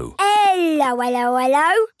hello. Hello, hello,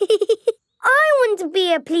 hello. I want to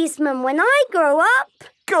be a policeman when I grow up.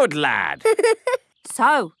 Good lad.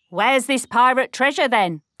 So, where's this pirate treasure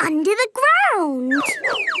then? Under the ground.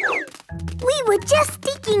 We were just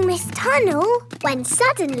digging this tunnel when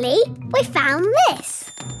suddenly we found this.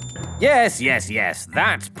 Yes.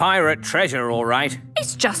 That's pirate treasure, all right.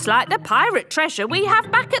 It's just like the pirate treasure we have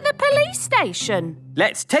back at the police station.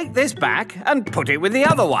 Let's take this back and put it with the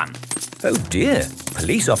other one. Oh dear,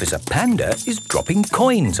 Police Officer Panda is dropping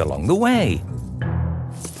coins along the way.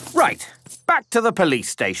 Right, back to the police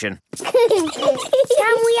station. Can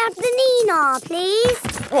we have the Nina, please?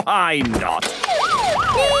 Why not?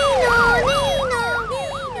 Nina!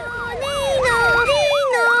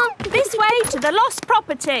 This way to the lost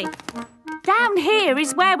property. Down here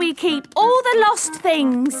is where we keep all the lost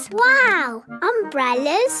things. Wow!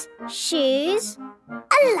 Umbrellas, shoes,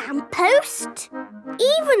 a lamppost,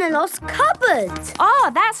 even a lost cupboard.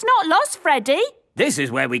 Oh, that's not lost, Freddy. This is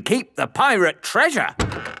where we keep the pirate treasure.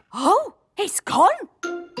 Oh, it's gone.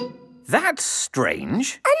 That's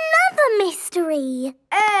strange. Another mystery.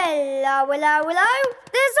 Hello.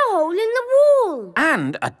 There's a hole in the wall.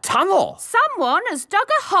 And a tunnel. Someone has dug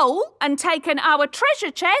a hole and taken our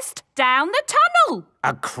treasure chest down the tunnel.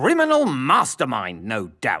 A criminal mastermind,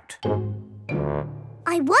 no doubt.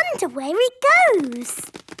 I wonder where it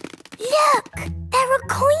goes. Look, there are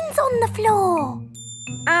coins on the floor.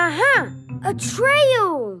 A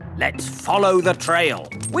trail. Let's follow the trail.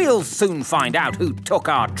 We'll soon find out who took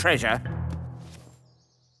our treasure.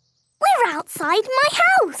 We're outside my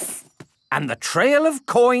house. And the trail of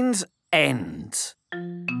coins ends.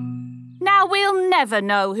 Now we'll never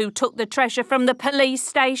know who took the treasure from the police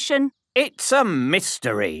station. It's a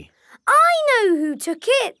mystery. I know who took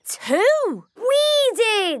it. Who? We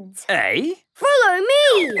did. Eh? Follow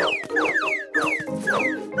me.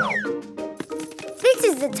 This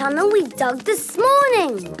is the tunnel we dug this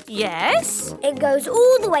morning. Yes? It goes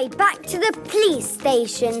all the way back to the police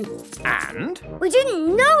station. And? We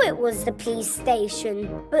didn't know it was the police station,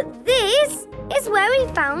 but this is where we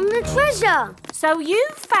found the treasure. So you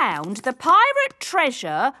found the pirate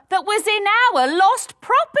treasure that was in our lost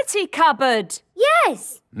property cupboard?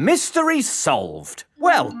 Yes. Mystery solved.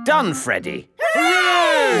 Well done, Freddy.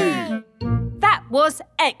 Hooray! That was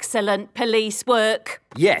excellent police work.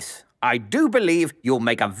 Yes, I do believe you'll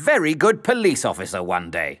make a very good police officer one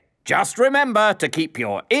day. Just remember to keep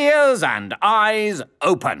your ears and eyes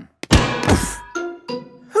open. Oof.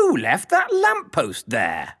 Who left that lamppost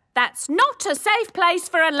there? That's not a safe place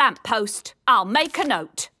for a lamppost. I'll make a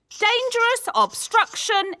note. Dangerous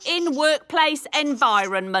obstruction in workplace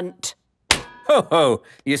environment. Ho ho!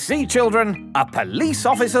 You see, children, a police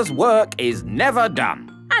officer's work is never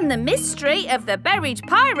done. And the mystery of the buried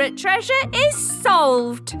pirate treasure is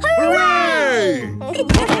solved. Hooray!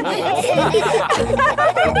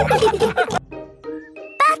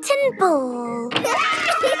 Bat and ball.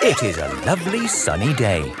 It is a lovely sunny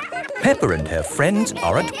day. Peppa and her friends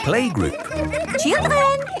are at playgroup.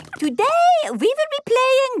 Children, today we will be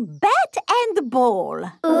playing bat and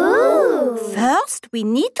ball. Ooh! First, we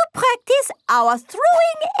need to practice our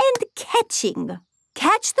throwing and catching.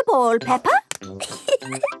 Catch the ball, Peppa.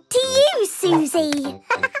 To you, Susie.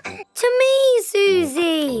 To me,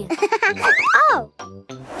 Susie. Oh,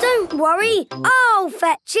 don't worry. I'll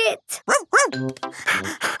fetch it.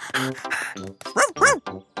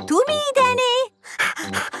 To me, Danny.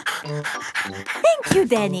 Thank you,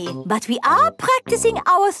 Danny. But we are practicing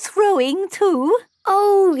our throwing too.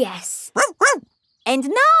 Oh, yes. And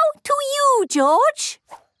now to you, George.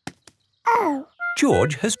 Oh.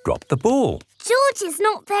 George has dropped the ball. George is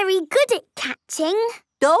not very good at catching.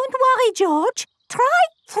 Don't worry, George. Try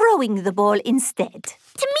throwing the ball instead.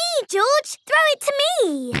 To me, George. Throw it to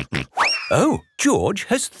me. Oh, George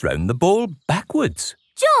has thrown the ball backwards.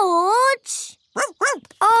 George!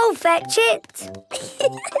 I'll fetch it.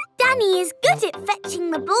 Danny is good at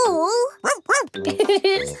fetching the ball.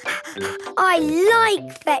 I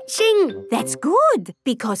like fetching. That's good,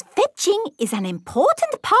 because fetching is an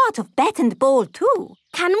important part of bat and ball too.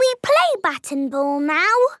 Can we play bat and ball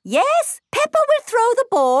now? Yes, Peppa will throw the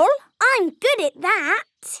ball. I'm good at that.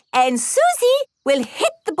 And Susie will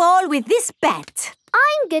hit the ball with this bat.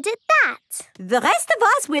 I'm good at that. The rest of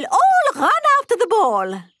us will all run after the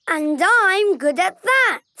ball. And I'm good at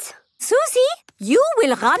that. Susie, you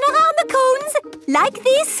will run around the cones like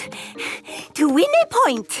this to win a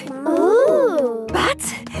point. Ooh. But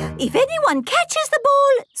if anyone catches the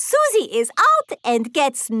ball, Susie is out and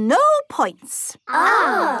gets no points.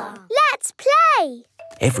 Ah. Let's play.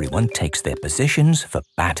 Everyone takes their positions for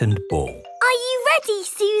bat and ball. Are you ready,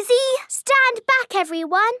 Susie? Stand back,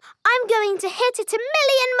 everyone. I'm going to hit it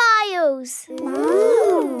 1,000,000 miles.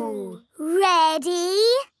 Ooh. Ready?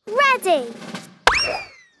 Ready.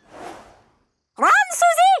 Run,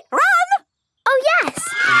 Susie! Run! Oh, yes.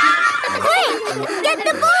 Quick! Get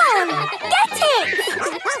the ball! Get it!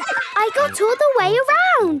 I got all the way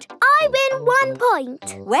around. I win 1 point.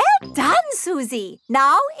 Well done, Susie.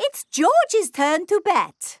 Now it's George's turn to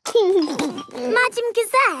bat. Madam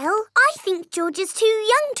Gazelle, I think George is too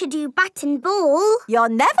young to do bat and ball. You're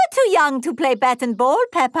never too young to play bat and ball,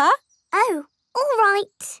 Peppa. Oh, all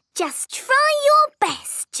right. Just try your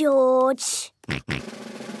best, George.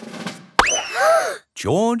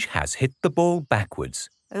 George has hit the ball backwards.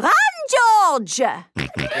 Run, George! Get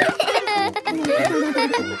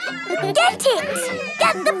it!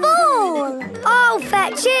 Get the ball! I'll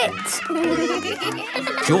fetch it!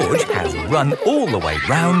 George has run all the way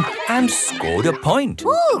round and scored a point.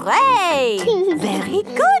 Hooray! Very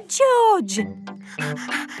good, George.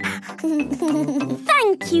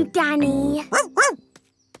 Thank you, Danny.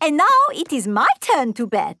 And now it is my turn to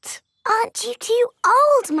bet. Aren't you too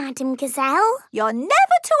old, Madam Gazelle? You're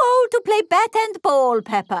never too old to play bat and ball,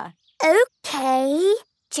 Peppa. OK.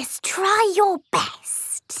 Just try your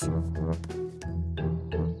best.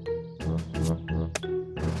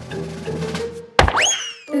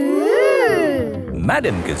 Ooh.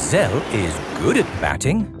 Madam Gazelle is good at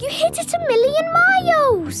batting. You hit it 1,000,000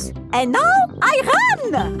 miles. And now I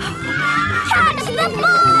run! Catch the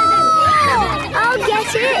ball! I'll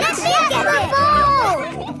get it! Let me get the ball!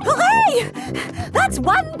 Hooray! That's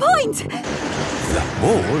 1 point! The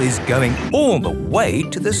ball is going all the way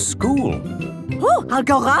to the school. Oh, I'll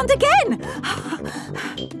go round again.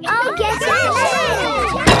 I'll get it!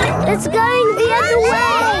 It's going the other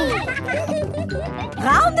way!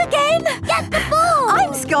 Round again! Get the ball!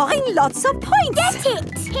 I'm scoring lots of points! Get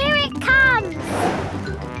it! Here it comes!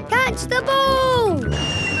 Catch the ball!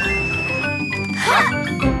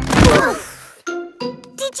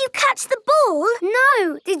 Did you catch the ball?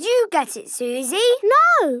 No. Did you get it, Susie?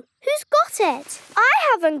 No. Who's got it? I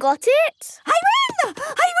haven't got it. I win!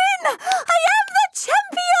 I win! I am the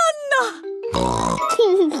champion!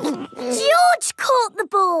 George caught the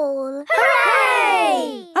ball!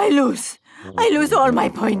 Hooray! I lose all my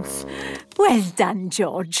points. Well done,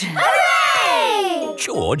 George. Hooray!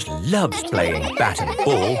 George loves playing bat and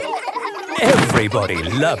ball. Everybody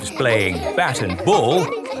loves playing bat and ball,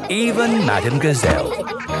 even Madam Gazelle.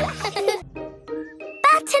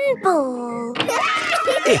 Bat and ball.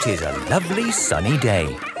 It is a lovely sunny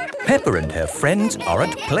day. Peppa and her friends are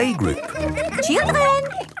at playgroup. Children,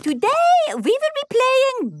 today we will be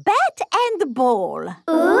playing bat and ball.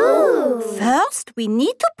 Ooh. First, we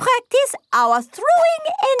need to practice our throwing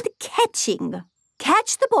and catching.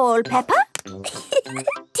 Catch the ball, Peppa.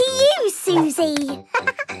 To you, Susie.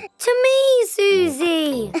 To me,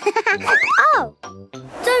 Susie. Oh,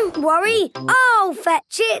 don't worry. I'll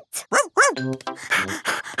fetch it.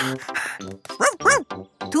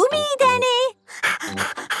 To me, Danny.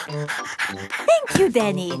 Thank you,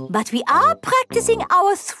 Danny. But we are practicing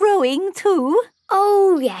our throwing too.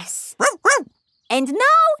 Oh, yes. And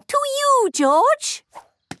now to you, George.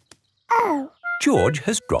 Oh. George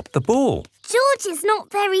has dropped the ball. George is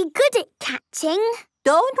not very good at catching.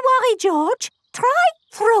 Don't worry, George. Try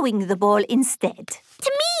throwing the ball instead.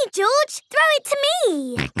 To me, George. Throw it to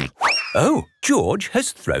me. Oh, George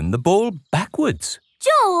has thrown the ball backwards.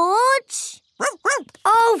 George.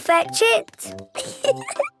 I'll fetch it.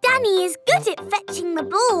 Danny is good at fetching the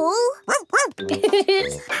ball.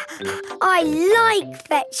 I like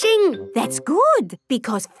fetching. That's good,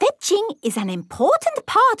 because fetching is an important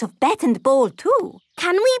part of bat and ball too.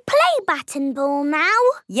 Can we play bat and ball now?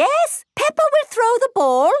 Yes, Peppa will throw the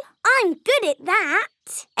ball. I'm good at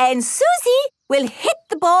that. And Susie will hit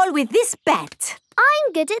the ball with this bat.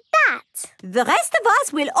 I'm good at that. The rest of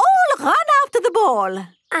us will all run after the ball.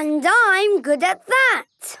 And I'm good at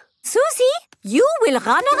that. Susie, you will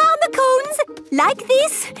run around the cones like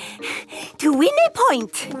this to win a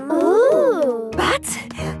point. Ooh. But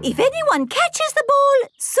if anyone catches the ball,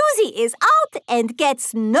 Susie is out and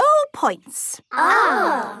gets no points.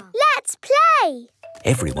 Ah. Let's play.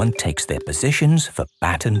 Everyone takes their positions for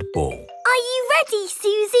bat and ball. Are you ready,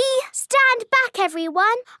 Susie? Stand back,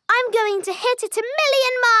 everyone. I'm going to hit it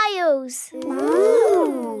 1,000,000 miles.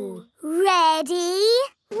 Ooh. Ready?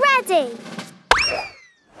 Ready.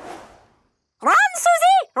 Run,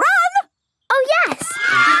 Susie! Run! Oh, yes.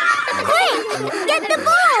 Quick! Get the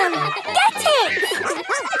ball! Get it!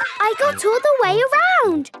 I got all the way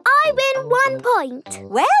around. I win 1 point.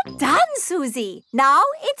 Well done, Susie. Now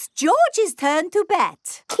it's George's turn to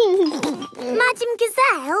bat. Madam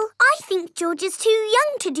Gazelle, I think George is too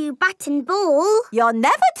young to do bat and ball. You're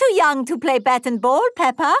never too young to play bat and ball,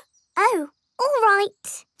 Peppa. Oh, all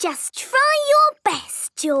right. Just try your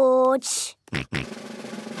best, George.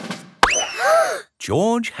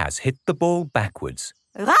 George has hit the ball backwards.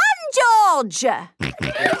 Run, George! Get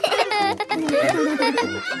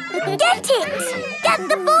it! Get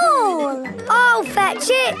the ball! I'll fetch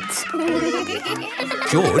it!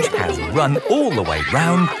 George has run all the way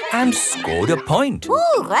round and scored a point.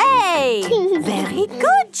 Hooray! Very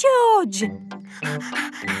good, George.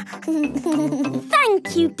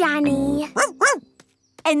 Thank you, Danny.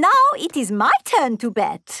 And now it is my turn to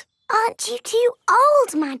bet. Aren't you too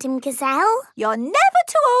old, Madam Gazelle? You're never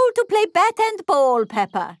too old to play bat and ball,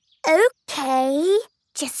 Peppa. OK.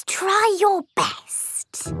 Just try your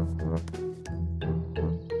best.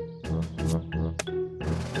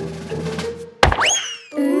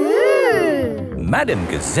 Ooh. Madam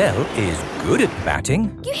Gazelle is good at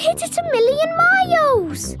batting. You hit it 1,000,000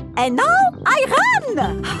 miles. And now I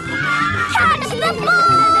run. Catch the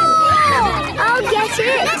ball! I'll get it.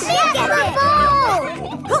 Get the ball!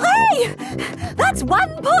 Hooray! That's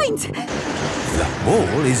 1 point. The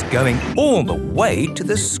ball is going all the way to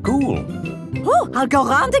the school. Oh, I'll go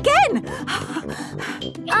round again.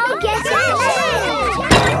 I'll get it.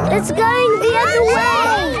 It's going the other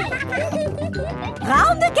way.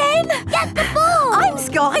 Round again. Get the ball. I'm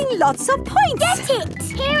scoring lots of points. Get it.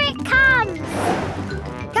 Here it comes.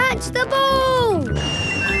 Catch the ball.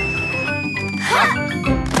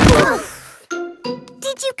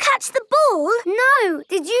 Did you catch the ball? No.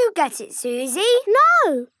 Did you get it, Susie?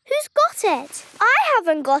 No. Who's got it? I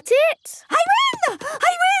haven't got it. I win!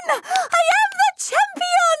 I win! I am the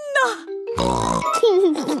champion!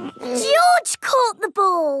 George caught the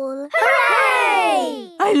ball. Hooray!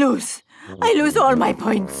 I lose all my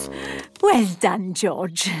points. Well done,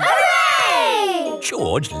 George. Hooray!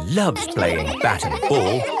 George loves playing bat and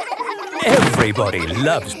ball. Everybody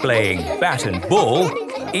loves playing bat and ball,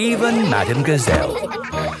 even Madam Gazelle.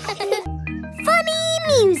 Funny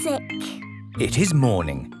music. It is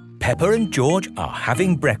morning. Peppa and George are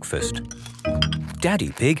having breakfast.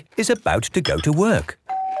 Daddy Pig is about to go to work.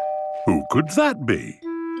 Who could that be?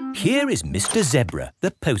 Here is Mr. Zebra,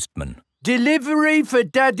 the postman. Delivery for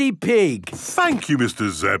Daddy Pig. Thank you, Mr.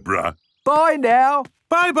 Zebra. Bye now.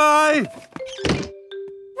 Bye-bye.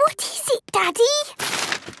 What is it, Daddy?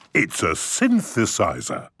 It's a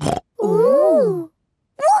synthesizer. Ooh.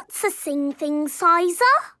 What's a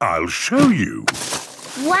synthesizer? I'll show you.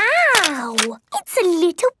 Wow! It's a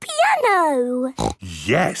little piano.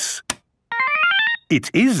 Yes. It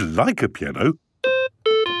is like a piano,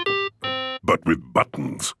 but with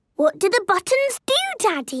buttons. What do the buttons do,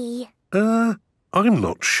 Daddy? I'm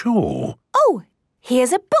not sure. Oh,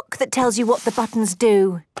 here's a book that tells you what the buttons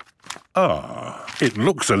do. It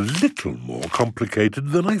looks a little more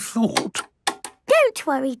complicated than I thought. Don't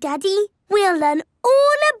worry, Daddy. We'll learn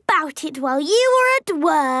all about it while you are at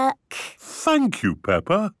work. Thank you,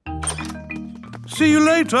 Peppa. See you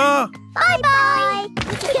later. Bye-bye.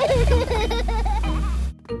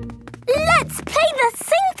 Let's play the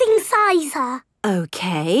synthesizer.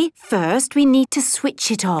 OK, first we need to switch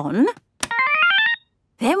it on.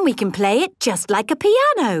 Then we can play it just like a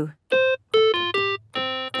piano.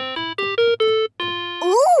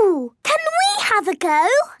 Ooh, can we have a go?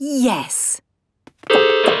 Yes. We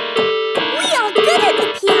are good at the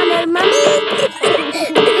piano, Mummy.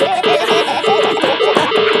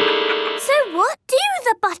 So what do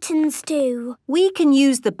the buttons do? We can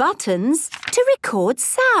use the buttons to record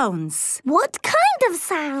sounds. What kind of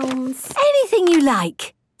sounds? Anything you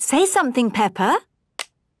like. Say something, Peppa.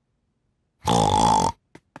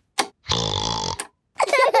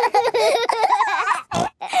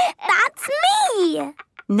 That's me!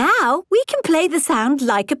 Now we can play the sound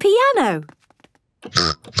like a piano.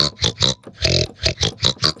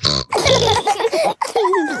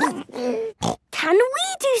 Can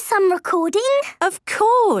we do some recording? Of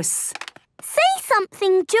course. Say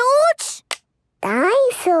something, George.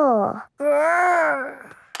 Dinosaur.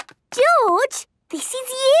 George, this is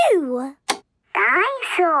you.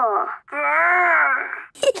 Dinosaur.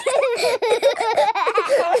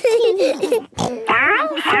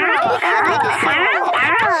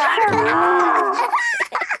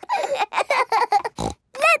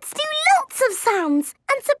 Let's do lots of sounds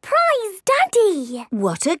and surprise Daddy.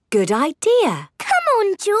 What a good idea. Come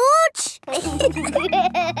on, George.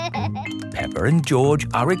 Peppa and George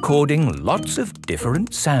are recording lots of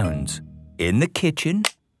different sounds. In the kitchen,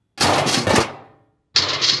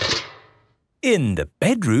 in the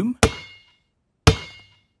bedroom,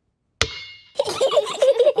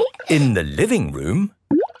 in the living room,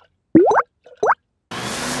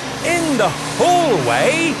 in the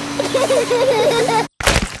hallway,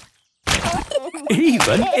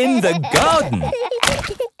 even in the garden.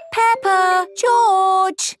 Peppa,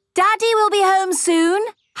 George, Daddy will be home soon.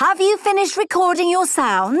 Have you finished recording your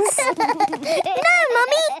sounds? No,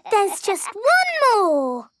 Mummy, there's just one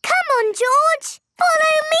more. Come on, George,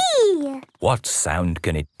 follow me. What sound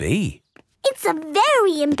can it be? It's a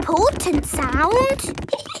very important sound.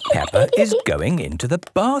 Peppa is going into the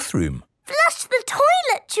bathroom. Flush the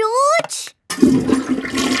toilet, George.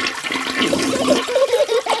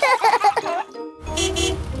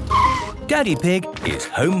 Daddy Pig is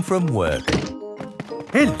home from work.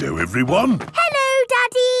 Hello, everyone. Hello,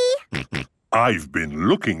 Daddy. I've been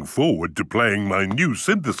looking forward to playing my new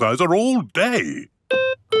synthesizer all day.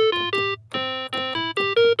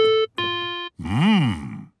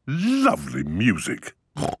 Lovely music.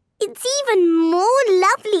 It's even more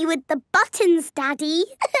lovely with the buttons, Daddy.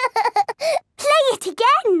 Play it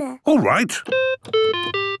again. All right.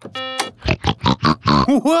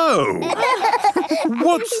 Whoa!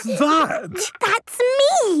 What's that? That's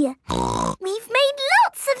me. We've made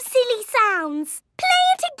lots of silly sounds. Play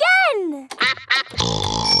it again.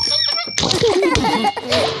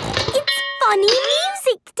 It's funny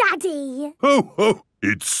music, Daddy. Ho, ho!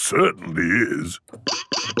 It certainly is.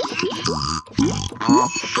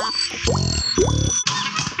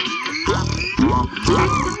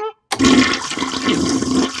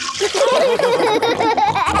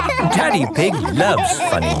 Daddy Pig loves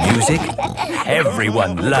funny music.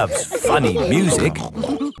 Everyone loves funny music.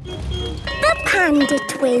 The Panda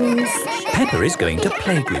Twins. Peppa is going to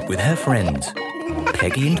playgroup with her friends.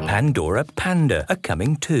 Peggy and Pandora Panda are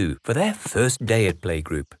coming too for their first day at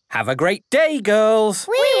playgroup. Have a great day, girls.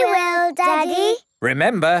 We will, Daddy.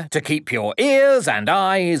 Remember to keep your ears and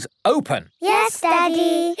eyes open. Yes,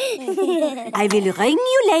 Daddy. I will ring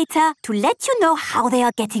you later to let you know how they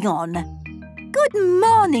are getting on. Good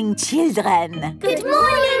morning, children. Good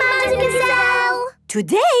morning, Mademoiselle.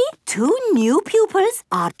 Today, 2 new pupils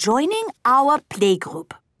are joining our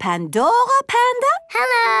playgroup. Pandora Panda.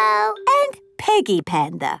 Hello. And Peggy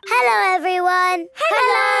Panda. Hello, everyone.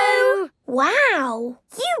 Hello. Wow,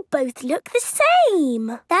 you both look the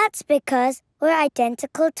same. That's because we're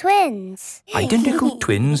identical twins. Identical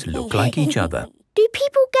twins look like each other. Do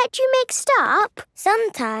people get you mixed up?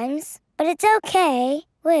 Sometimes, but it's okay.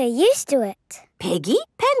 We're used to it. Peggy,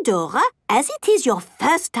 Pandora, as it is your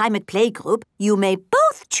first time at playgroup, you may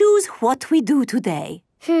both choose what we do today.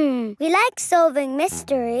 We like solving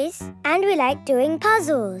mysteries and we like doing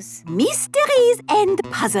puzzles. Mysteries and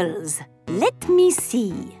puzzles. Let me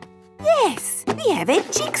see. Yes, we have a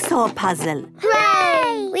jigsaw puzzle.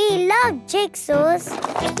 Hooray! We love jigsaws.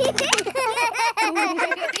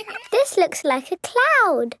 This looks like a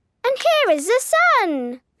cloud. And here is the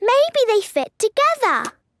sun. Maybe they fit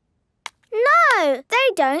together. No,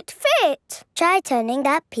 they don't fit. Try turning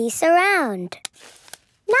that piece around.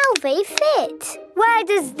 Now they fit. Where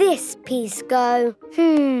does this piece go?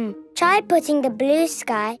 Try putting the blue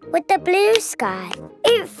sky with the blue sky.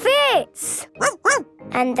 It fits.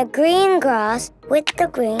 And the green grass with the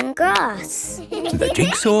green grass. The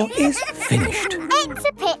jigsaw is finished. It's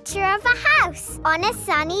a picture of a house on a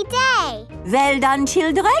sunny day. Well done,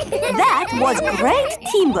 children. That was great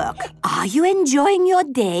teamwork. Are you enjoying your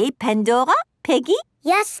day, Pandora, Peggy?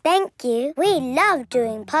 Yes, thank you. We love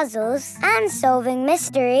doing puzzles and solving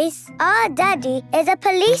mysteries. Our daddy is a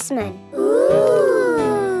policeman.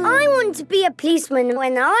 Ooh! I want to be a policeman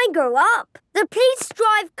when I grow up. The police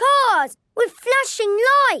drive cars with flashing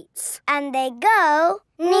lights. And they go...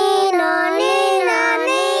 Nina, Nina,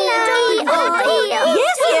 Nina,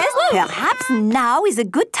 Yes. Perhaps now is a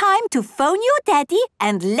good time to phone your daddy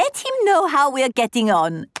and let him know how we're getting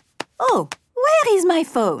on. Oh, where is my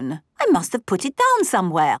phone? I must have put it down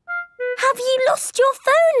somewhere. Have you lost your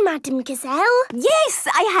phone, Madame Gazelle? Yes,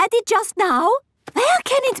 I had it just now. Where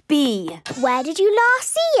can it be? Where did you last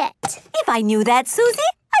see it? If I knew that, Susie,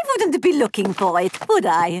 I wouldn't be looking for it, would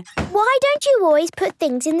I? Why don't you always put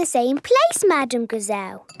things in the same place, Madame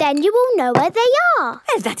Gazelle? Then you will know where they are.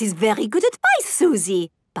 Well, that is very good advice, Susie.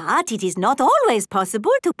 But it is not always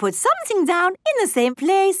possible to put something down in the same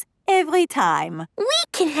place every time. We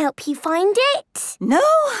can help you find it. No,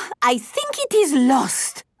 I think it is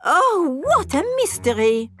lost. Oh, what a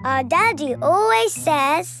mystery. Our daddy always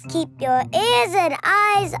says, keep your ears and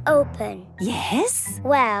eyes open. Yes?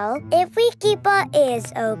 Well, if we keep our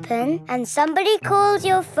ears open and somebody calls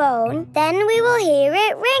your phone, then we will hear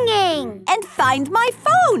it ringing. And find my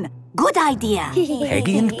phone. Good idea.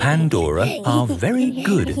 Peggy and Pandora are very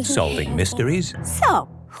good at solving mysteries. So,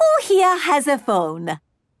 who here has a phone?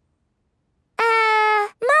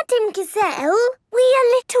 Madame Gazelle, we are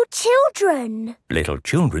little children. Little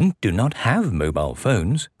children do not have mobile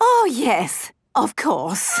phones. Oh, yes, of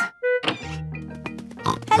course.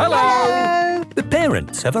 Hello! The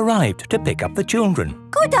parents have arrived to pick up the children.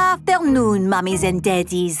 Good afternoon, mummies and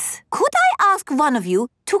daddies. Could I ask one of you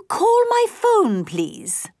to call my phone,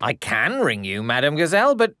 please? I can ring you, Madame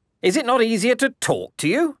Gazelle, but is it not easier to talk to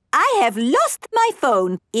you? I have lost my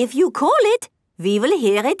phone. If you call it, we will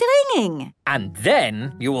hear it ringing. And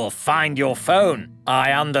then you will find your phone.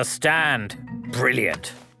 I understand.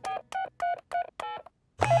 Brilliant.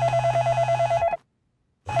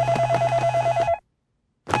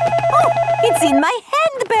 Oh, it's in my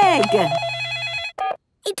handbag.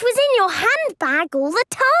 It was in your handbag all the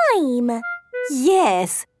time.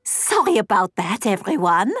 Yes. Sorry about that,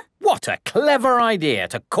 everyone. What a clever idea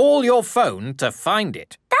to call your phone to find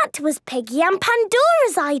it. That was Peggy and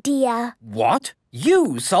Pandora's idea. What?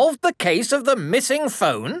 You solved the case of the missing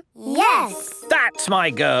phone? Yes. That's my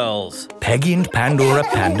girls. Peggy and Pandora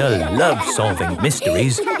Panda love solving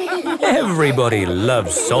mysteries. Everybody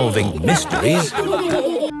loves solving mysteries.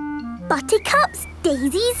 Buttercups,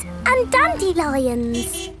 daisies and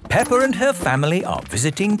dandelions. Peppa and her family are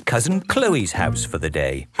visiting Cousin Chloe's house for the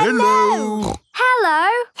day. Hello. Hello.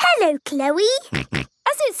 Hello, Chloe.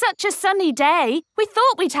 As it's such a sunny day, we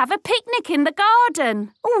thought we'd have a picnic in the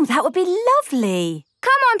garden. Oh, that would be lovely.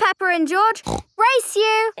 Come on, Peppa and George. Race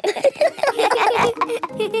you.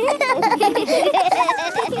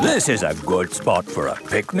 This is a good spot for a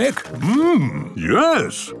picnic.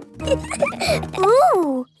 Yes.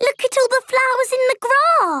 Ooh, look at all the flowers in the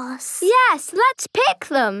grass. Yes, let's pick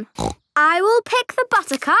them. I will pick the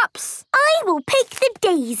buttercups. I will pick the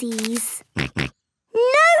daisies.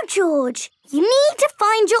 No, George. You need to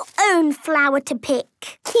find your own flower to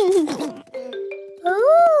pick.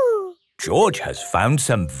 Ooh. George has found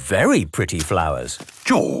some very pretty flowers.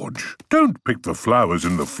 George, don't pick the flowers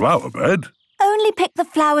in the flower bed. Only pick the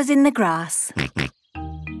flowers in the grass.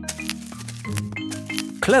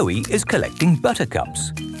 Chloe is collecting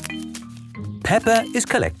buttercups. Peppa is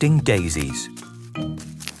collecting daisies.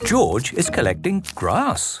 George is collecting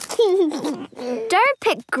grass. Don't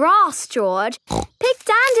pick grass, George. Pick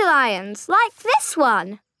dandelions, like this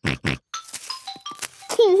one.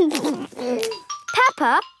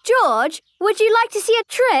 Peppa, George, would you like to see a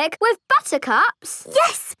trick with buttercups?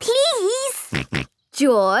 Yes, please.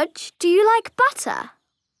 George, do you like butter?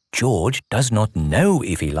 George does not know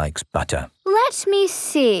if he likes butter. Let me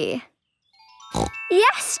see.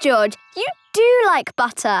 Yes, George, you do like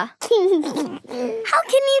butter. How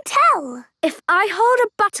can you tell? If I hold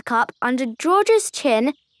a buttercup under George's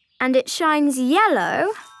chin and it shines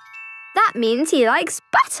yellow, that means he likes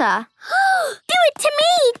butter. Do it to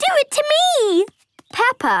me! Do it to me!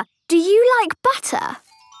 Peppa, do you like butter?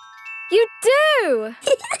 You do!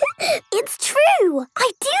 It's true!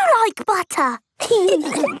 I do like butter.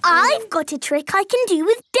 I've got a trick I can do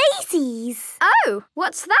with daisies. Oh,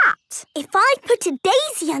 what's that? If I put a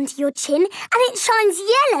daisy under your chin and it shines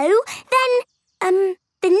yellow, then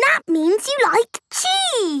that means you like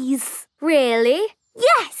cheese. Really?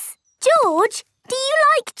 Yes. George, do you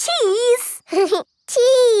like cheese?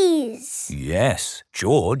 Cheese. Yes,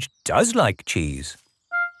 George does like cheese.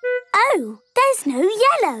 Oh, there's no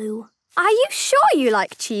yellow. Are you sure you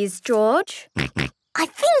like cheese, George? I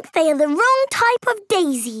think they are the wrong type of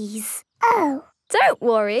daisies. Oh. Don't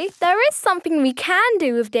worry, there is something we can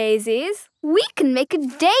do with daisies. We can make a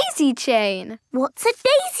daisy chain. What's a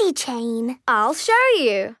daisy chain? I'll show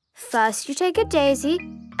you. First you take a daisy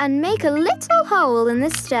and make a little hole in the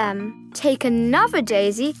stem. Take another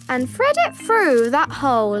daisy and thread it through that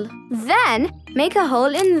hole. Then make a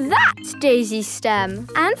hole in that daisy stem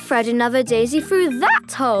and thread another daisy through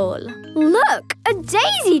that hole. Look, a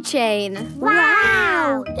daisy chain.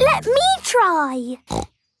 Wow! Let me try.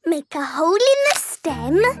 Make a hole in the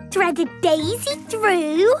stem, thread a daisy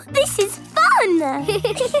through. This is fun!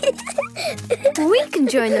 We can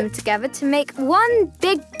join them together to make one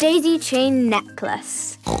big daisy chain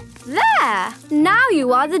necklace. There! Now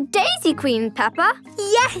you are the Daisy Queen, Peppa.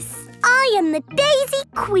 Yes, I am the Daisy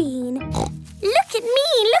Queen. Look at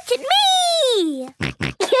me, look at me!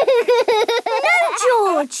 No,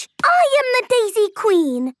 George, I am the Daisy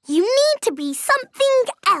Queen. You need to be something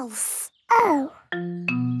else. Oh.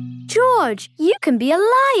 George, you can be a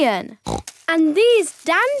lion. And these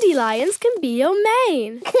dandelions can be your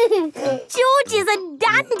mane. George is a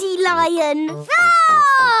dandelion.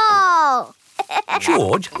 Roar!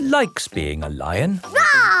 George likes being a lion.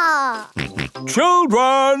 Roar!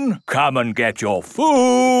 Children, come and get your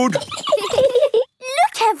food.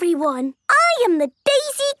 Look, everyone. I am the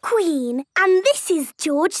Daisy Queen. And this is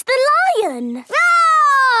George the lion.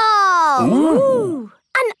 Roar! Ooh.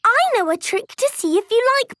 And I know a trick to see if you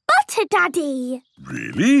like butter, Daddy.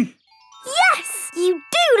 Really? Yes, you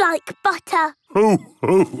do like butter.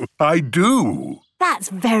 Oh, I do. That's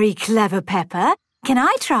very clever, Peppa. Can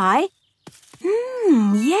I try?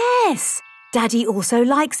 Yes. Daddy also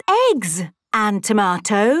likes eggs and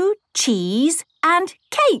tomato, cheese and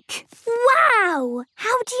cake. Wow!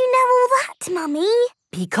 How do you know all that, Mummy?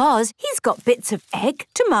 Because he's got bits of egg,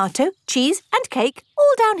 tomato, cheese and cake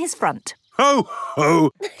all down his front. Ho, ho!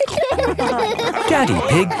 Daddy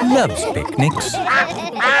Pig loves picnics.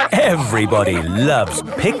 Everybody loves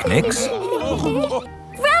picnics.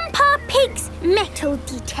 Grandpa Pig's metal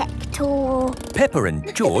detector. Peppa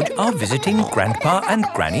and George are visiting Grandpa and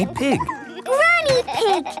Granny Pig. Granny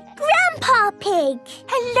Pig! Grandpa Pig!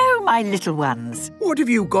 Hello, my little ones. What have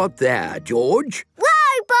you got there, George?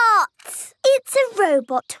 Robot! It's a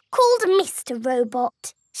robot called Mr.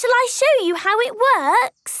 Robot. Shall I show you how it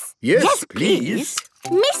works? Yes, please.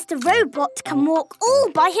 Mr. Robot can walk all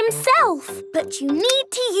by himself, but you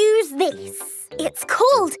need to use this. It's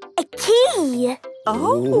called a key.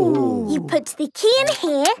 Oh. You put the key in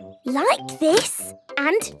here, like this,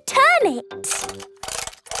 and turn it.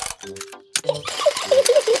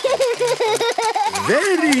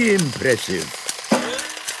 Very impressive.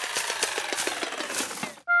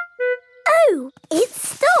 Oh, it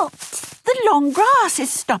stopped. The long grass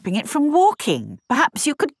is stopping it from walking. Perhaps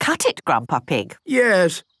you could cut it, Grandpa Pig.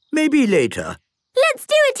 Yes, maybe later. Let's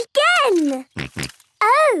do it again.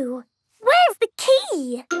 Oh, where's the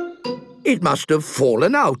key? It must have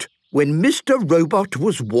fallen out when Mr. Robot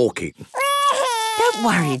was walking. Don't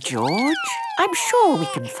worry, George. I'm sure we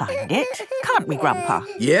can find it. Can't we, Grandpa?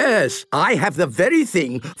 Yes, I have the very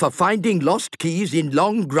thing for finding lost keys in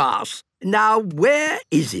long grass. Now, where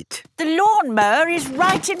is it? The lawnmower is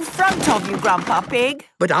right in front of you, Grandpa Pig.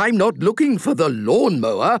 But I'm not looking for the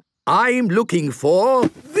lawnmower. I'm looking for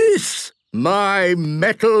this, my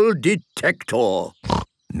metal detector.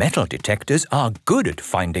 Metal detectors are good at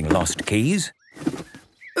finding lost keys.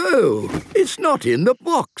 Oh, it's not in the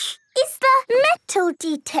box. Is the metal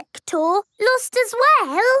detector lost as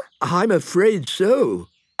well? I'm afraid so.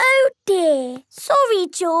 Oh dear. Sorry,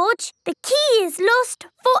 George. The key is lost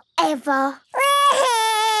forever.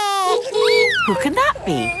 Who can that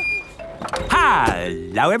be?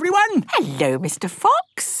 Hello, everyone. Hello, Mr.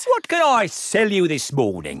 Fox. What can I sell you this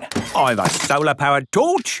morning? I've a solar-powered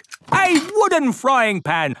torch, a wooden frying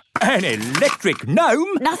pan, an electric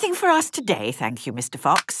gnome. Nothing for us today, thank you, Mr.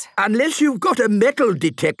 Fox. Unless you've got a metal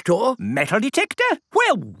detector. Metal detector?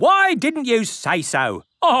 Well, why didn't you say so?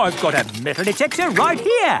 I've got a metal detector right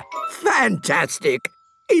here. Fantastic.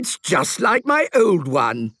 It's just like my old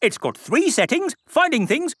one. It's got 3 settings: finding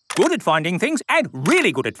things, good at finding things, and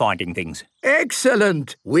really good at finding things.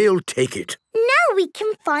 Excellent. We'll take it. Now we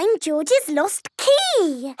can find George's lost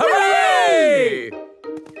key. Hooray!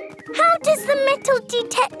 How does the metal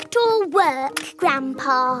detector work,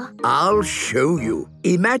 Grandpa? I'll show you.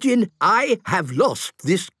 Imagine I have lost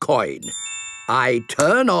this coin. I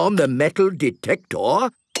turn on the metal detector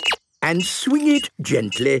and swing it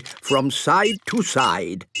gently from side to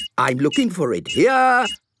side. I'm looking for it here.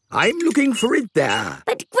 I'm looking for it there.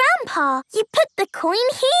 But, Grandpa, you put the coin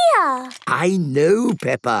here. I know,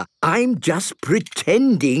 Peppa. I'm just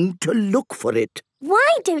pretending to look for it. Why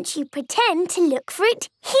don't you pretend to look for it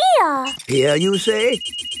here? Here, you say?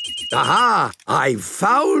 Aha! I've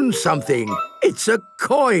found something. It's a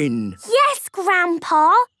coin. Yes,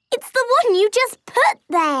 Grandpa. It's the one you just put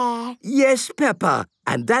there. Yes, Peppa.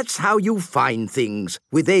 And that's how you find things,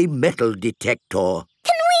 with a metal detector.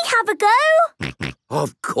 Can we have a go?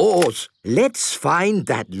 Of course. Let's find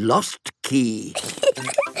that lost key.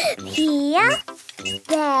 Here,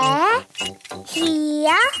 there,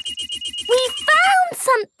 here. We found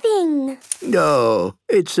something. No,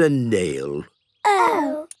 it's a nail.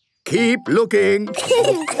 Oh. Keep looking.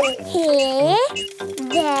 Here,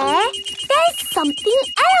 there. There's something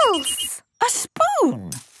else. A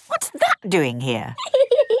spoon? What's that doing here?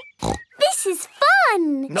 This is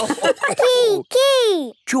fun.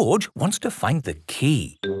 Key. George wants to find the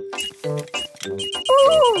key. Ooh,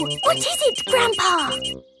 what is it, Grandpa?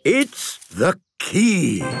 It's the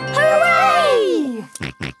key. Hooray!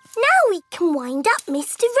 Now we can wind up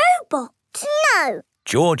Mr. Robot. No.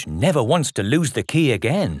 George never wants to lose the key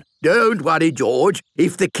again. Don't worry, George.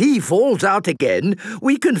 If the key falls out again,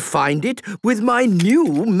 we can find it with my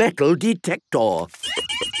new metal detector.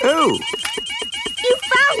 Oh! You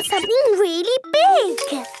found something really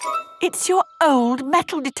big. It's your old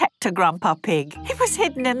metal detector, Grandpa Pig. It was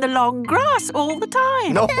hidden in the long grass all the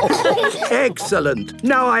time. No. Excellent.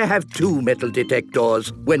 Now I have 2 metal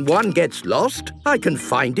detectors. When one gets lost, I can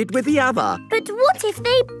find it with the other. But what if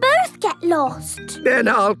they both get lost? Then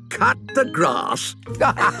I'll cut the grass.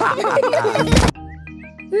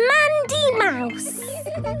 Mandy Mouse.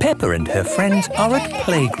 Peppa and her friends are at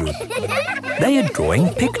playgroup. They are drawing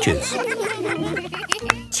pictures.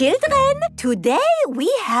 Children, today we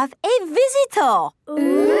have a visitor.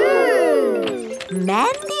 Ooh.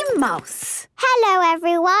 Mandy Mouse. Hello,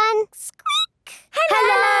 everyone. Squeak.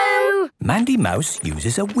 Hello. Mandy Mouse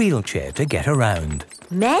uses a wheelchair to get around.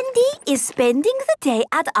 Mandy is spending the day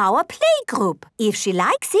at our playgroup. If she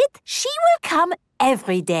likes it, she will come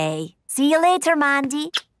every day. See you later, Mandy.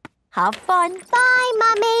 Have fun. Bye,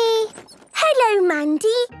 Mummy. Hello, Mandy.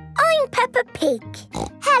 I'm Peppa Pig.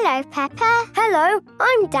 Hello, Peppa. Hello,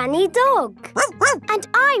 I'm Danny Dog. And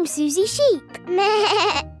I'm Susie Sheep.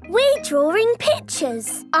 We're drawing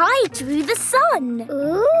pictures. I drew the sun.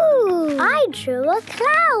 Ooh. I drew a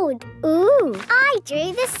cloud. Ooh. I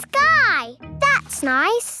drew the sky. That's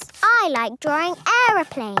nice. I like drawing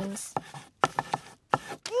aeroplanes.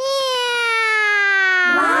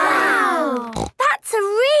 Wow. That's a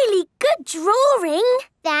really good drawing.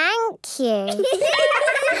 Thank you.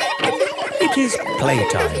 It is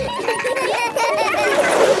playtime.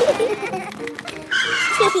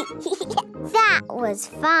 That was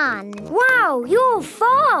fun. Wow, you're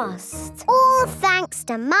fast. All thanks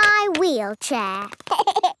to my wheelchair.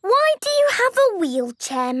 Why do you have a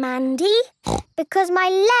wheelchair, Mandy? Because my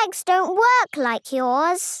legs don't work like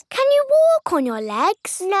yours. Can you walk on your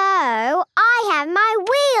legs? No, I have my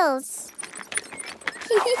wheels.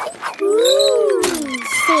 Ooh.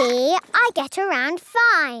 See, I get around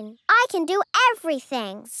fine. I can do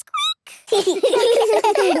everything. Squeak!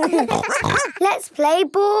 Let's play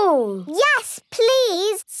ball. Yes,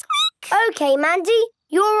 please. Squeak! OK, Mandy,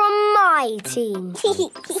 you're on my team.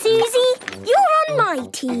 Susie, you're on my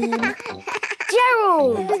team.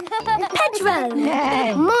 Gerald, Pedro,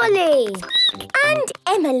 Molly and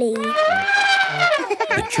Emily.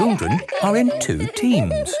 The children are in 2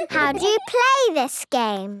 teams. How do you play this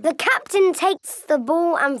game? The captain takes the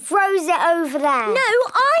ball and throws it over there. No,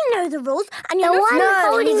 I know the rules, and you're the one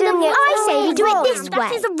holding the ball. I say we do it this way.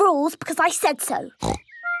 That is the rules because I said so.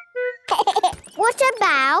 What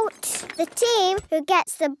about the team who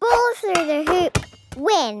gets the ball through the hoop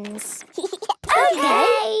wins?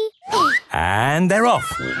 Okay. And they're off.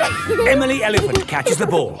 Emily Elephant catches the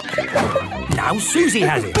ball. Now Susie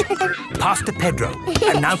has it. Pass to Pedro.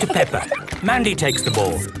 And now to Peppa. Mandy takes the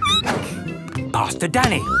ball. Pass to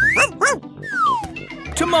Danny.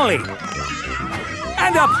 To Molly.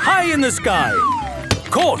 And up high in the sky.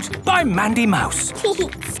 Caught by Mandy Mouse.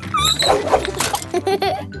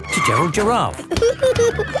 To Gerald Giraffe.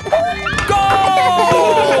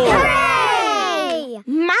 Goal! Hooray!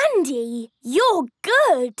 Mandy, you're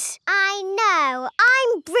good. I know.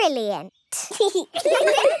 I'm brilliant.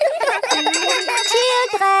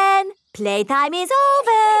 Children, playtime is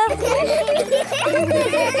over.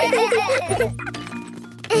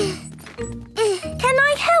 Can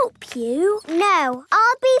I help you? No,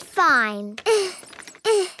 I'll be fine.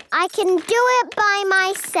 I can do it by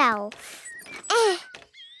myself.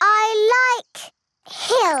 I like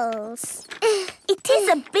hills. It is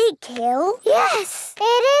a big hill. Yes,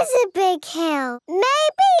 it is a big hill.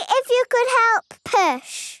 Maybe if you could help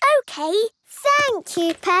push. OK. Thank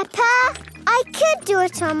you, Peppa. I could do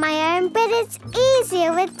it on my own, but it's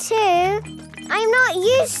easier with two. I'm not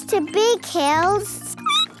used to big hills.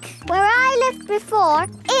 Where I lived before,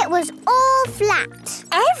 it was all flat.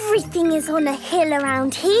 Everything is on a hill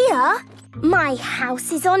around here. My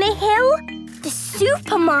house is on a hill. The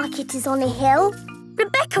supermarket is on a hill.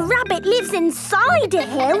 Rebecca Rabbit lives inside a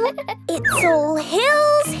hill. It's all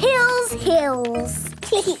hills, hills, hills.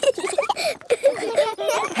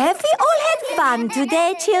 Have we all had fun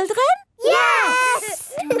today, children?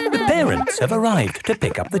 Yes! The parents have arrived to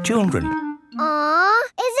pick up the children. Aw,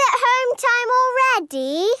 is it home time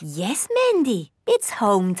already? Yes, Mandy. It's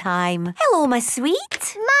home time. Hello, my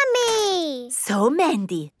sweet. Mummy! So,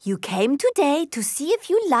 Mandy, you came today to see if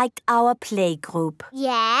you liked our playgroup.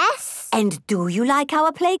 Yes. And do you like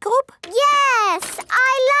our playgroup? Yes,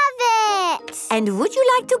 I love it. And would you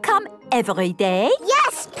like to come every day?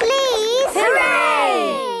 Yes, please.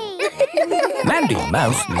 Hooray! Mandy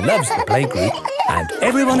Mouse loves the playgroup, and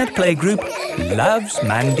everyone at playgroup loves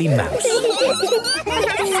Mandy Mouse.